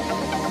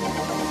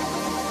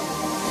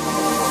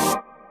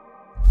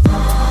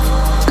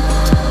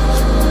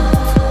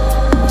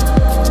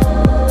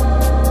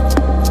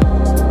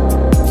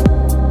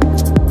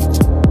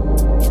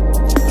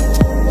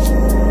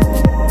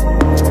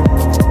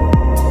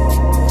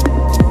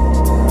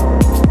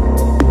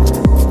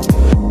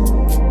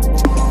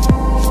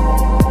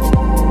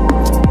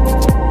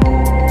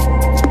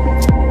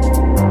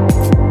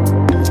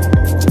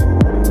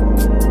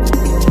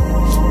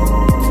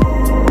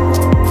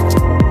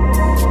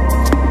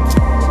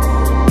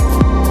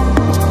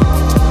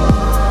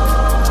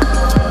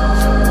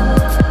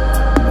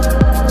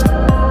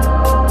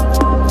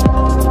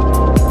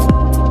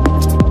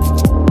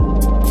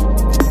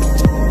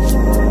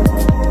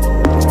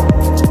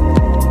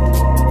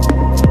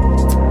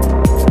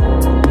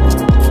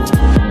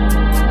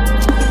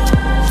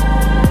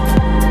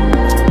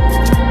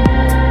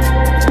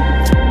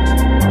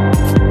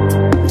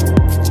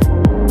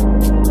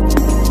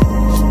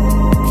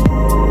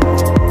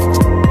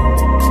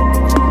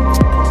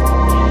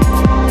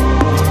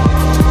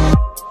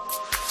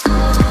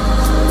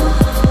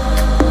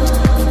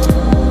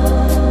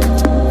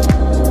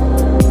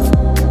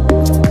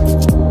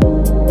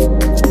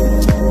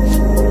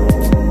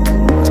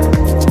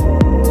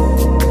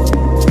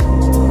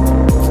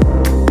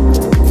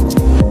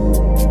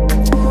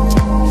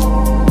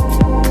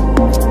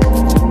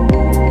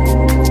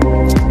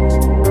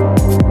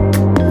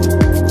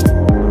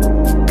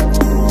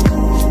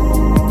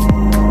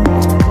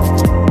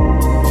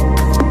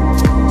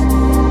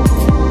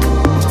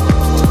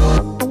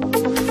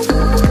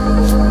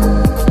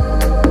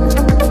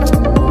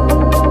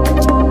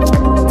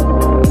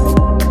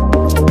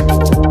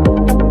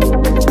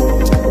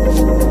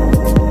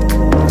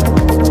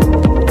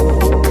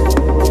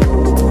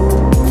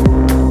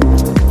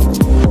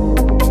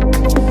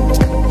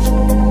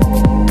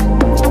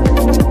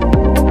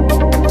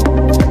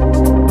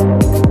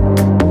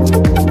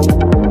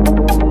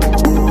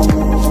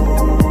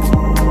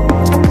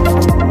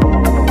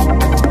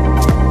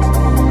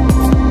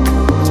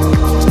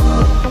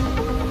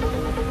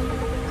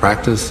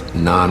 Practice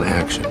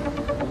non-action.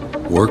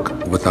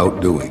 Work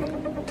without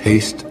doing.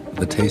 Taste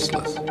the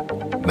tasteless.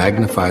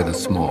 Magnify the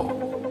small.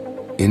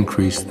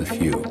 Increase the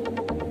few.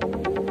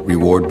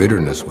 Reward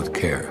bitterness with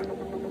care.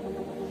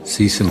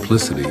 See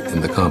simplicity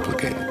in the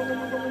complicated.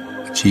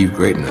 Achieve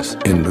greatness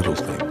in little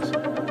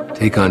things.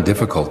 Take on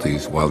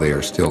difficulties while they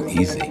are still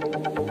easy.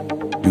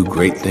 Do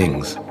great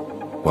things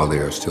while they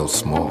are still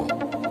small.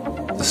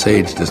 The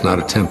sage does not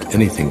attempt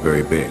anything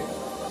very big,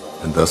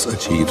 and thus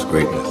achieves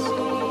greatness.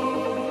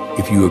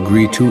 If you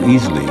agree too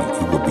easily,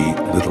 you will be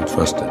little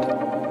trusted,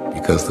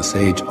 because the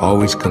sage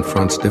always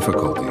confronts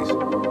difficulties.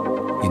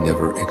 He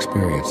never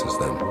experiences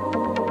them.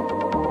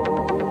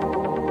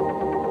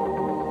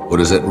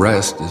 What is at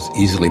rest is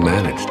easily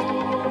managed.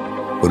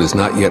 What is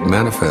not yet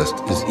manifest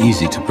is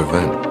easy to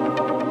prevent.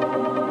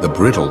 The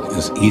brittle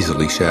is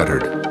easily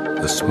shattered.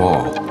 The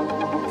small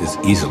is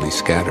easily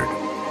scattered.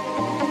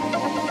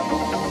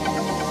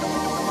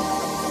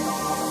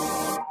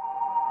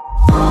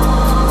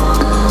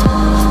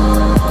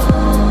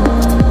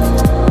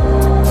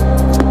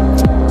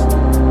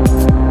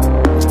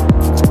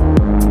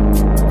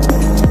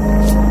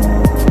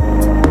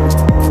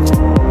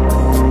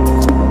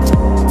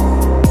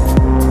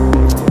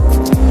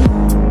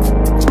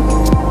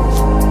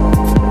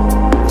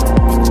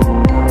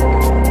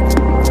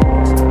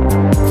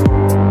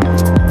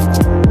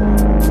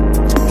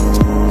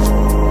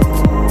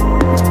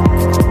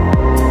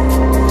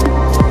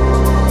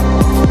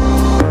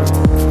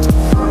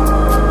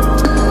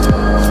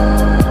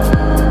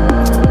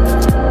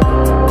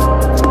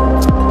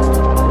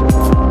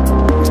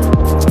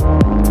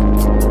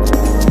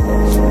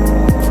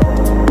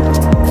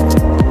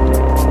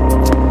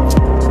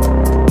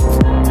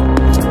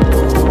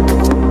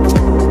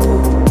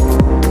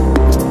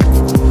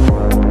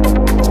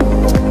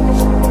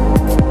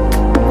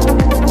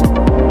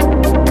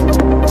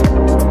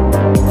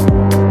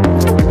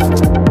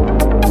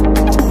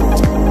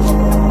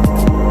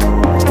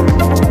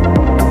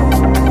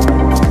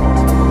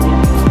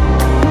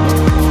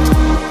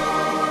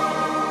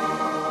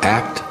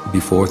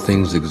 before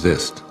things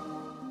exist.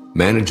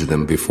 Manage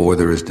them before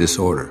there is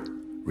disorder.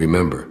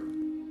 Remember,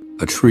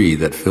 a tree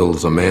that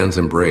fills a man's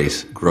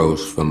embrace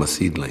grows from a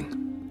seedling.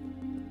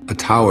 A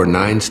tower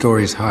 9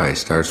 stories high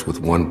starts with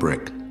 1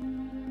 brick.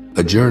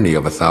 A journey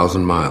of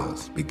 1,000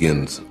 miles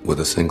begins with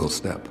a single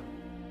step.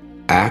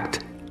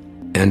 Act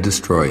and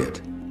destroy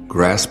it.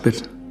 Grasp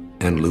it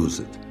and lose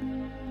it.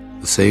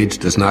 The sage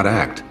does not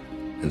act,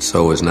 and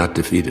so is not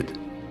defeated.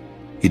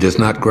 He does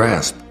not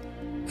grasp,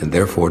 and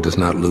therefore does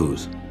not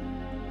lose.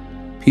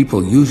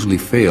 People usually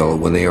fail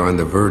when they are on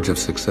the verge of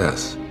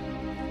success,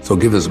 so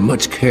give as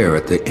much care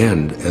at the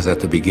end as at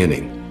the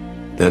beginning.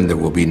 Then there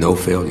will be no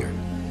failure.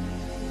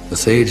 The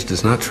sage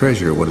does not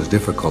treasure what is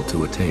difficult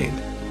to attain.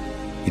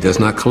 He does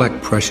not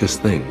collect precious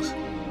things.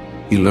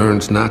 He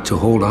learns not to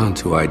hold on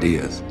to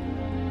ideas.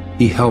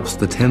 He helps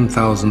the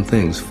 10,000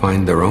 things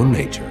find their own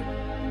nature,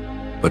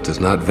 but does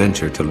not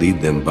venture to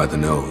lead them by the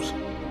nose.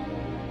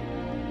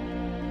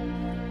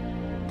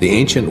 The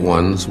ancient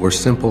ones were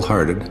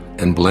simple-hearted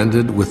and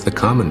blended with the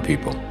common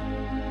people.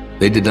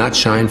 They did not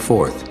shine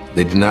forth.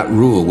 They did not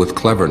rule with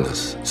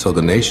cleverness, so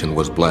the nation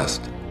was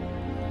blessed.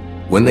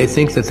 When they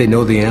think that they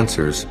know the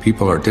answers,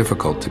 people are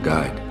difficult to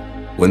guide.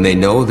 When they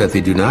know that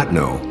they do not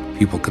know,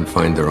 people can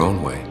find their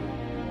own way.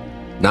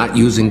 Not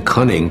using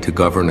cunning to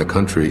govern a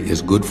country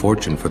is good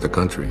fortune for the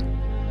country.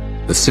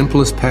 The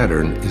simplest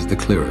pattern is the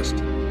clearest.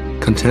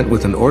 Content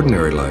with an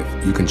ordinary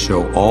life, you can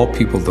show all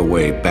people the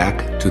way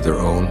back to their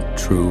own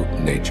true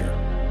nature.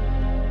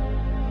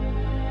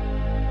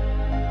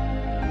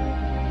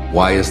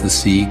 Why is the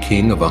sea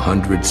king of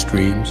 100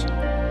 streams?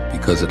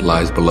 Because it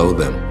lies below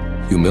them.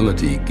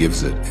 Humility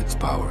gives it its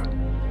power.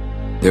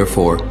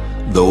 Therefore,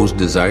 those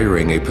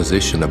desiring a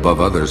position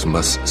above others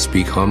must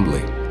speak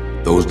humbly.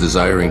 Those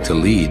desiring to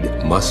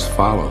lead must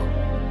follow.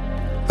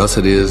 Thus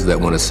it is that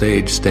when a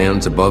sage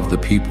stands above the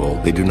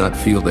people, they do not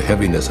feel the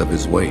heaviness of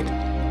his weight.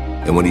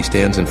 And when he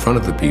stands in front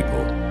of the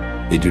people,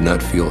 they do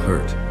not feel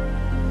hurt.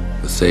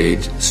 The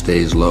sage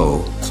stays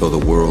low, so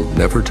the world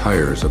never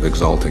tires of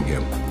exalting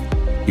him.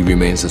 He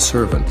remains a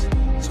servant,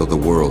 so the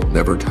world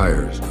never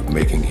tires of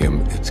making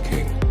him its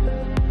king.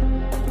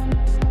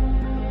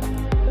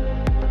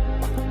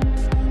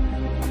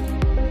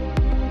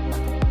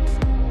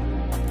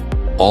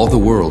 All the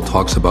world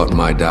talks about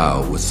my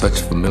Tao with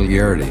such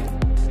familiarity.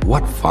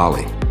 What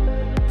folly!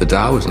 The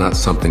Tao is not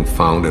something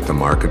found at the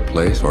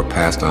marketplace or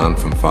passed on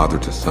from father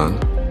to son.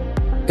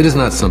 It is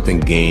not something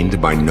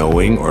gained by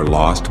knowing or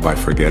lost by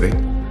forgetting.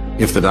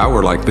 If the Tao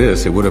were like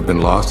this, it would have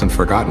been lost and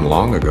forgotten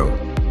long ago.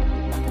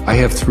 I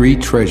have 3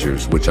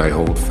 treasures which I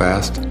hold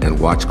fast and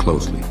watch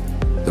closely.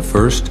 The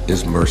first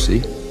is mercy,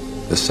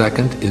 the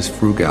second is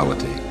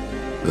frugality,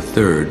 the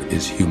third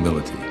is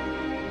humility.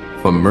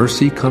 From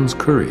mercy comes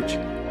courage.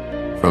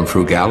 From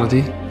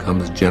frugality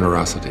comes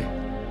generosity.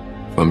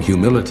 From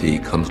humility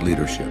comes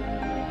leadership.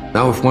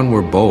 Now if one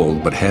were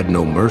bold but had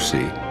no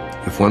mercy,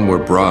 if one were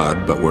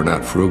broad but were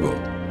not frugal,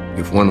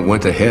 if one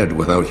went ahead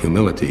without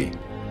humility,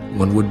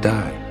 one would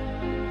die.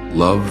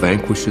 Love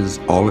vanquishes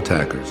all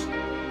attackers.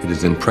 It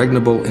is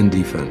impregnable in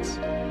defense.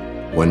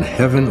 When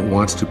heaven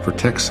wants to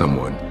protect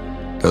someone,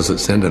 does it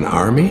send an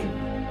army?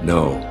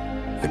 No,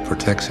 it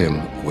protects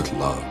him with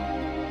love.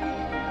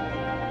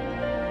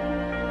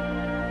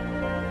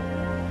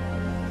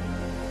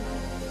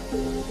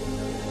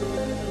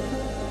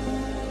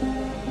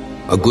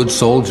 A good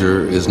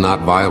soldier is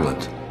not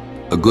violent.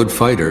 A good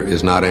fighter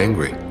is not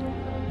angry.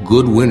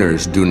 Good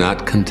winners do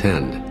not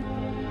contend.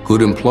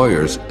 Good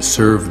employers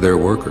serve their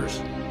workers.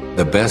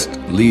 The best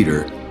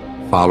leader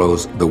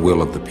follows the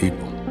will of the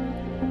people.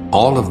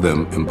 All of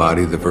them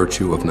embody the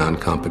virtue of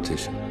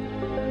non-competition.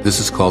 This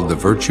is called the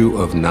virtue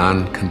of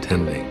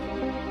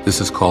non-contending.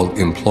 This is called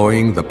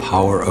employing the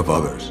power of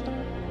others.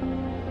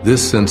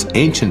 This, since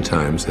ancient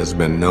times, has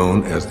been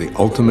known as the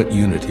ultimate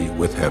unity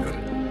with heaven.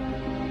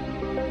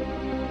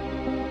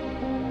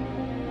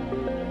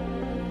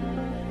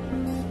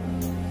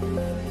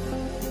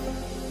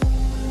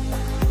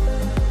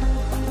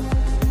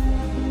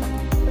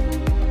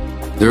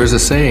 There is a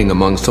saying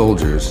among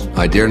soldiers,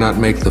 I dare not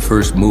make the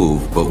first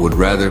move, but would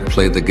rather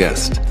play the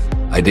guest.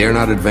 I dare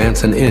not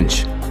advance an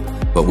inch,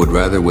 but would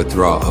rather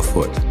withdraw a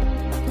foot.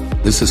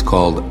 This is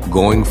called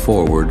going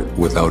forward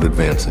without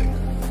advancing,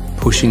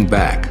 pushing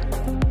back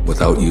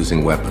without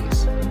using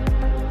weapons.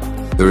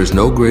 There is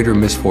no greater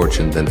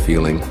misfortune than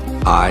feeling,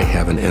 I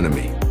have an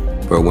enemy.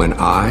 For when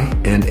I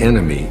and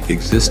enemy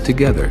exist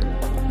together,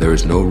 there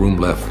is no room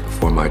left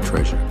for my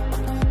treasure.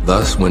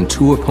 Thus, when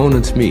 2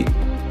 opponents meet,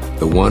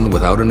 the one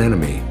without an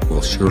enemy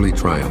will surely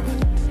triumph.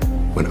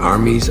 When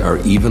armies are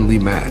evenly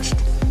matched,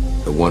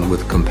 the one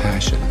with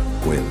compassion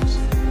wins.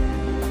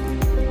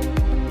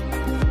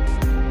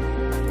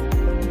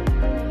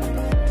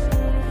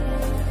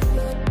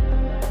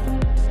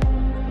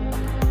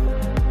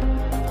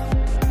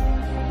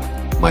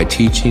 My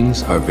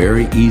teachings are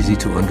very easy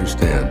to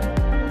understand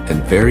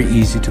and very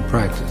easy to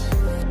practice,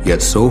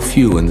 yet so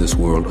few in this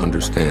world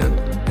understand,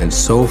 and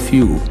so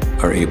few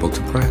are able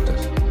to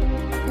practice.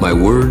 My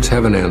words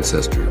have an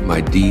ancestor, my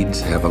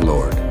deeds have a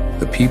Lord.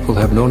 The people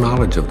have no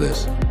knowledge of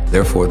this.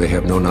 therefore they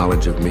have no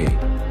knowledge of me.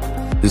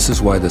 This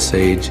is why the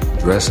sage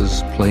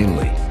dresses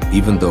plainly,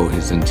 even though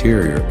his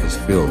interior is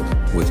filled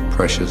with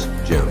precious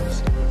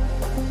gems.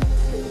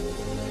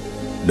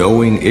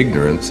 Knowing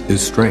ignorance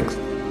is strength.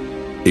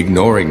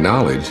 Ignoring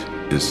knowledge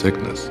is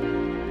sickness.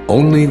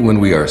 Only when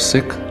we are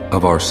sick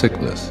of our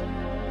sickness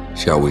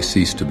shall we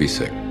cease to be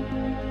sick.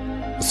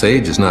 The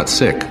sage is not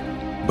sick,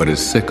 but is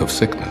sick of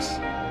sickness.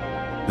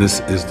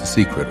 This is the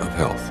secret of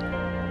health.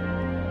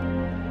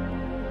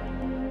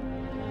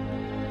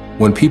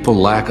 When people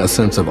lack a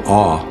sense of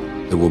awe,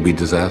 there will be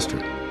disaster.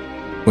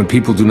 When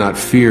people do not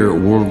fear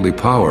worldly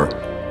power,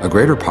 a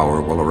greater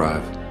power will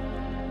arrive.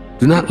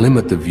 Do not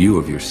limit the view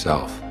of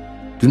yourself.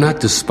 Do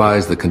not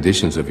despise the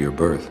conditions of your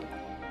birth.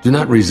 Do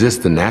not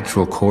resist the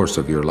natural course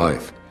of your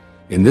life.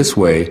 In this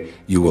way,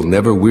 you will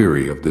never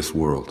weary of this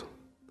world.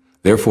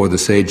 Therefore, the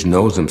sage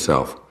knows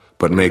himself,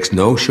 but makes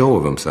no show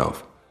of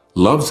himself,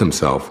 loves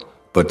himself,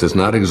 but does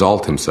not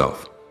exalt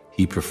himself.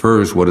 He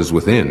prefers what is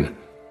within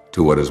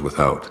to what is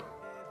without.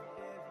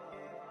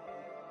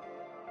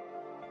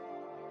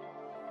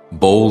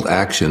 Bold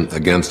action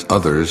against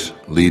others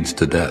leads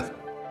to death.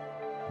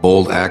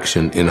 Bold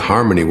action in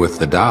harmony with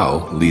the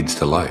Tao leads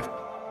to life.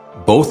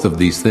 Both of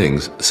these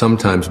things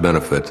sometimes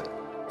benefit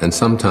and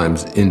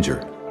sometimes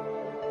injure.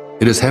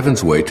 It is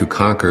heaven's way to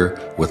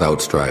conquer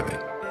without striving.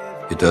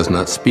 It does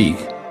not speak,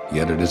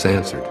 yet it is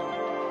answered.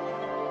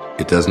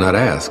 It does not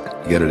ask,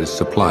 yet it is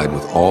supplied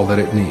with all that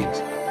it needs.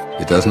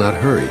 It does not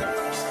hurry,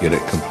 yet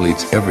it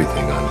completes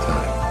everything on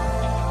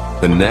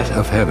time. The net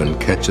of heaven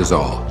catches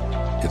all.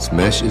 Its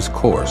mesh is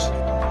coarse,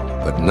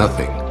 but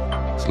nothing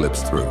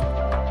slips through.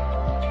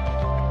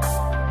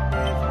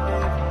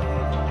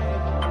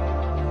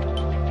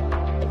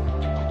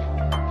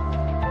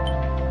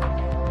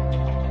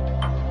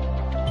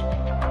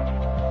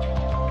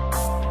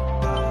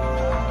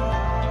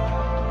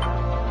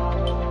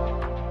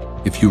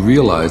 If you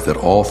realize that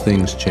all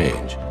things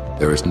change,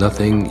 there is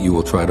nothing you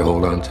will try to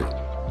hold on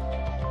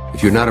to.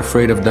 If you're not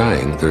afraid of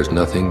dying, there is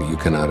nothing you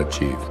cannot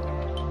achieve.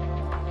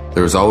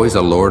 There is always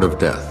a Lord of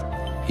Death.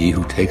 He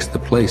who takes the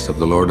place of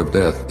the Lord of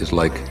Death is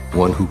like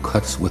one who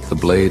cuts with the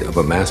blade of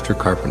a master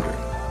carpenter.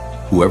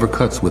 Whoever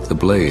cuts with the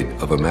blade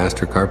of a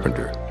master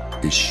carpenter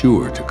is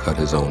sure to cut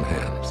his own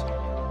hands.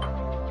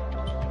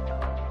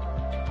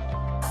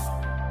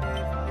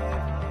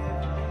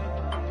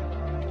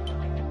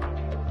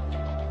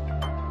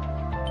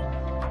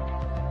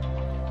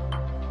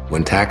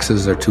 When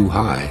taxes are too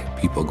high,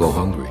 people go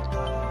hungry.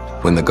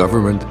 When the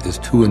government is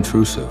too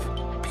intrusive,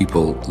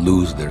 people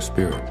lose their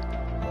spirit.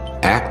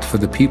 Act for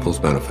the people's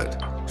benefit.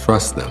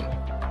 Trust them.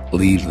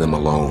 Leave them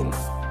alone.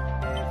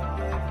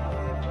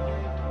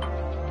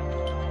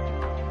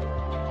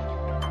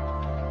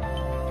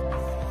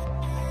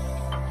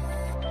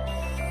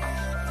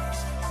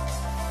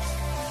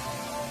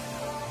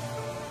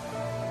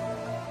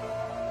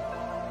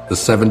 The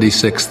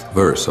 76th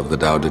verse of the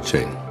Tao Te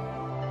Ching.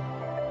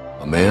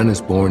 A man is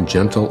born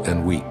gentle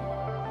and weak.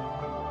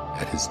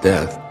 At his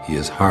death, he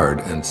is hard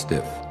and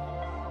stiff.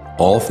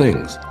 All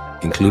things,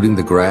 including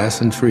the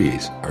grass and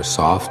trees, are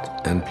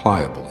soft and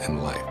pliable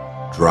in life,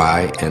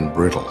 dry and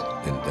brittle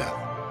in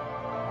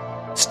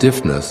death.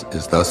 Stiffness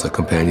is thus a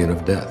companion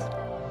of death,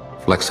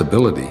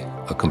 flexibility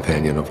a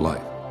companion of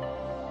life.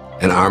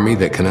 An army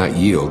that cannot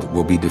yield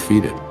will be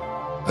defeated.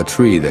 A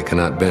tree that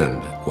cannot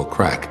bend will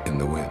crack in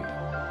the wind.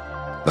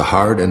 The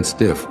hard and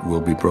stiff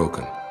will be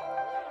broken.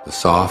 The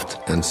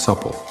soft and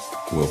supple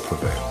will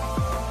prevail.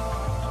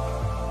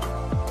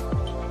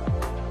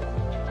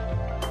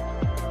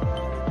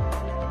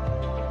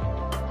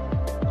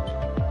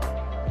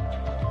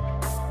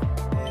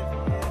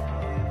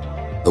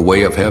 The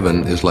way of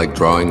heaven is like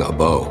drawing a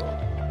bow.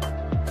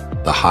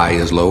 The high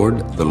is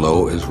lowered, the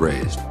low is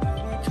raised.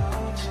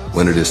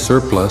 When it is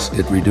surplus,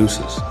 it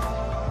reduces.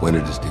 When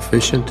it is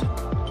deficient,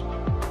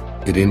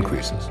 it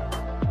increases.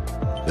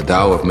 The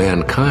Tao of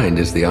mankind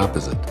is the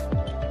opposite.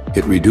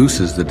 It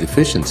reduces the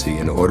deficiency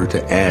in order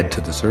to add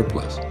to the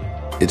surplus.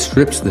 It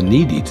strips the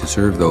needy to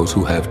serve those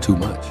who have too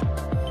much.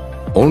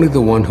 Only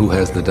the one who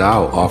has the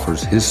Tao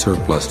offers his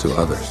surplus to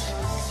others.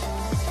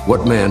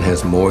 What man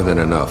has more than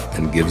enough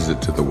and gives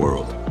it to the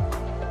world?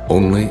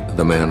 Only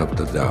the man of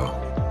the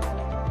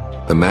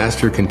Tao. The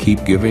master can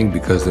keep giving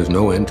because there's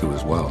no end to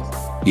his wealth.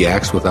 He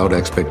acts without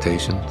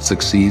expectation,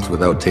 succeeds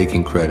without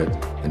taking credit,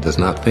 and does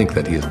not think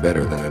that he is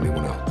better than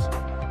anyone else.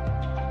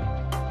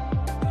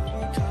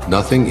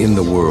 Nothing in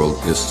the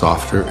world is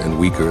softer and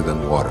weaker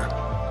than water.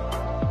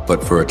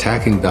 But for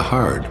attacking the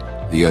hard,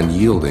 the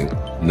unyielding,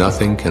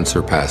 nothing can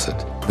surpass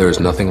it. There is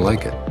nothing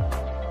like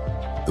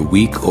it. The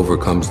weak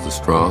overcomes the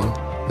strong,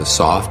 the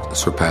soft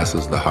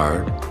surpasses the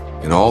hard.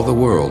 In all the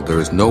world, there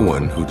is no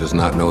one who does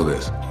not know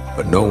this,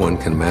 but no one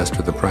can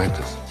master the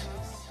practice.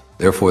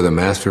 Therefore, the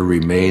master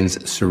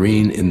remains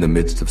serene in the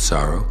midst of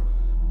sorrow.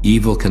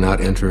 Evil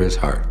cannot enter his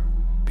heart.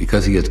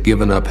 Because he has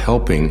given up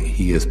helping,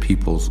 he is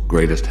people's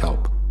greatest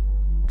help.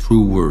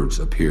 True words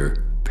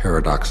appear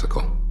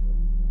paradoxical.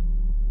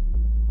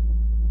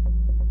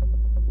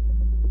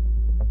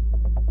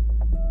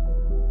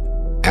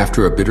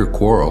 After a bitter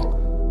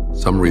quarrel,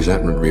 Some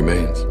resentment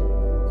remains.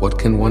 What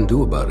can one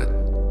do about it?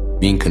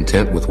 Being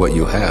content with what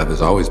you have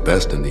is always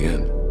best in the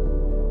end.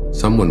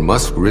 Someone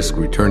must risk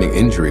returning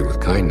injury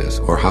with kindness,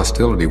 or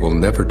hostility will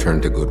never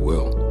turn to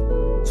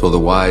goodwill. So the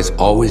wise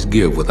always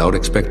give without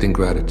expecting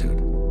gratitude.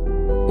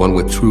 One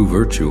with true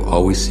virtue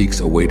always seeks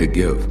a way to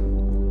give.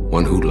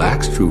 One who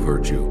lacks true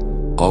virtue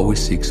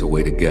always seeks a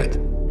way to get.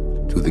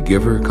 To the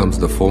giver comes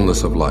the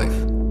fullness of life,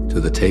 to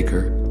the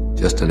taker,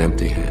 just an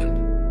empty hand.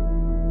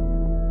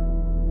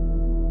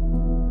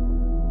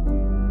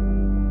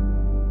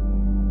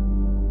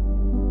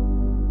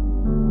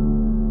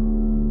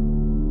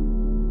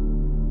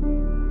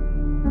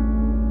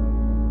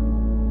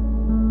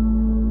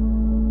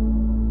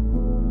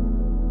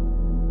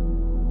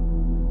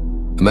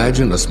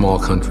 Imagine a small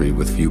country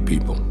with few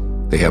people.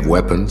 They have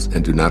weapons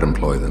and do not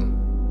employ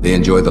them. They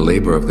enjoy the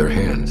labor of their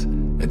hands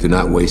and do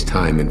not waste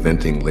time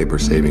inventing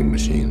labor-saving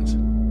machines.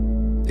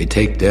 They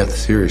take death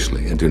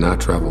seriously and do not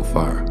travel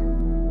far.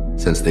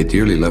 Since they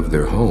dearly love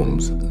their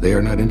homes, they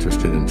are not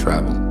interested in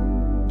travel.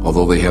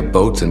 Although they have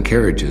boats and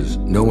carriages,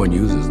 no one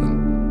uses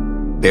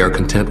them. They are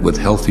content with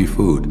healthy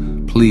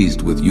food,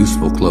 pleased with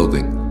useful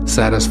clothing,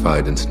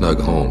 satisfied in snug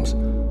homes,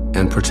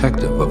 and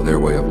protective of their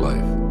way of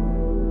life.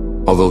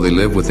 Although they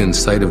live within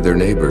sight of their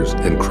neighbors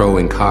and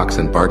crowing cocks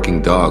and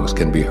barking dogs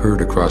can be heard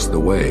across the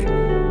way,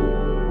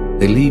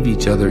 they leave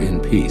each other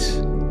in peace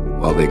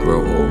while they grow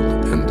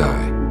old and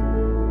die.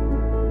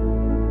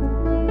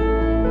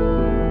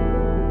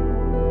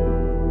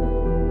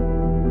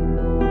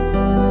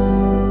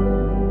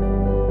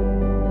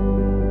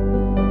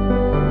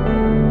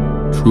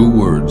 True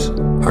words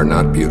are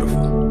not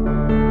beautiful.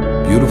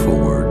 Beautiful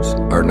words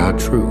are not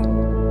true.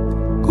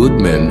 Good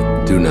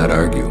men do not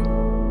argue.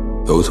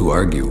 Those who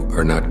argue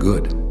are not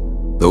good.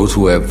 Those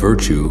who have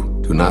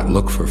virtue do not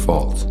look for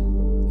faults.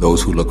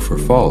 Those who look for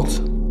faults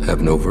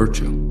have no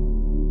virtue.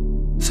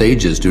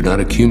 Sages do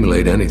not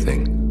accumulate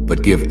anything,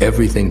 but give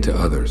everything to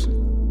others.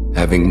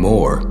 Having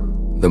more,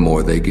 the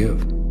more they give.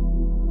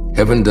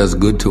 Heaven does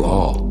good to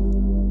all,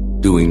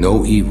 doing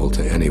no evil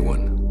to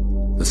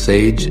anyone. The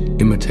sage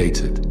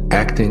imitates it,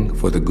 acting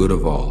for the good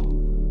of all,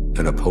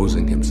 and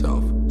opposing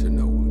himself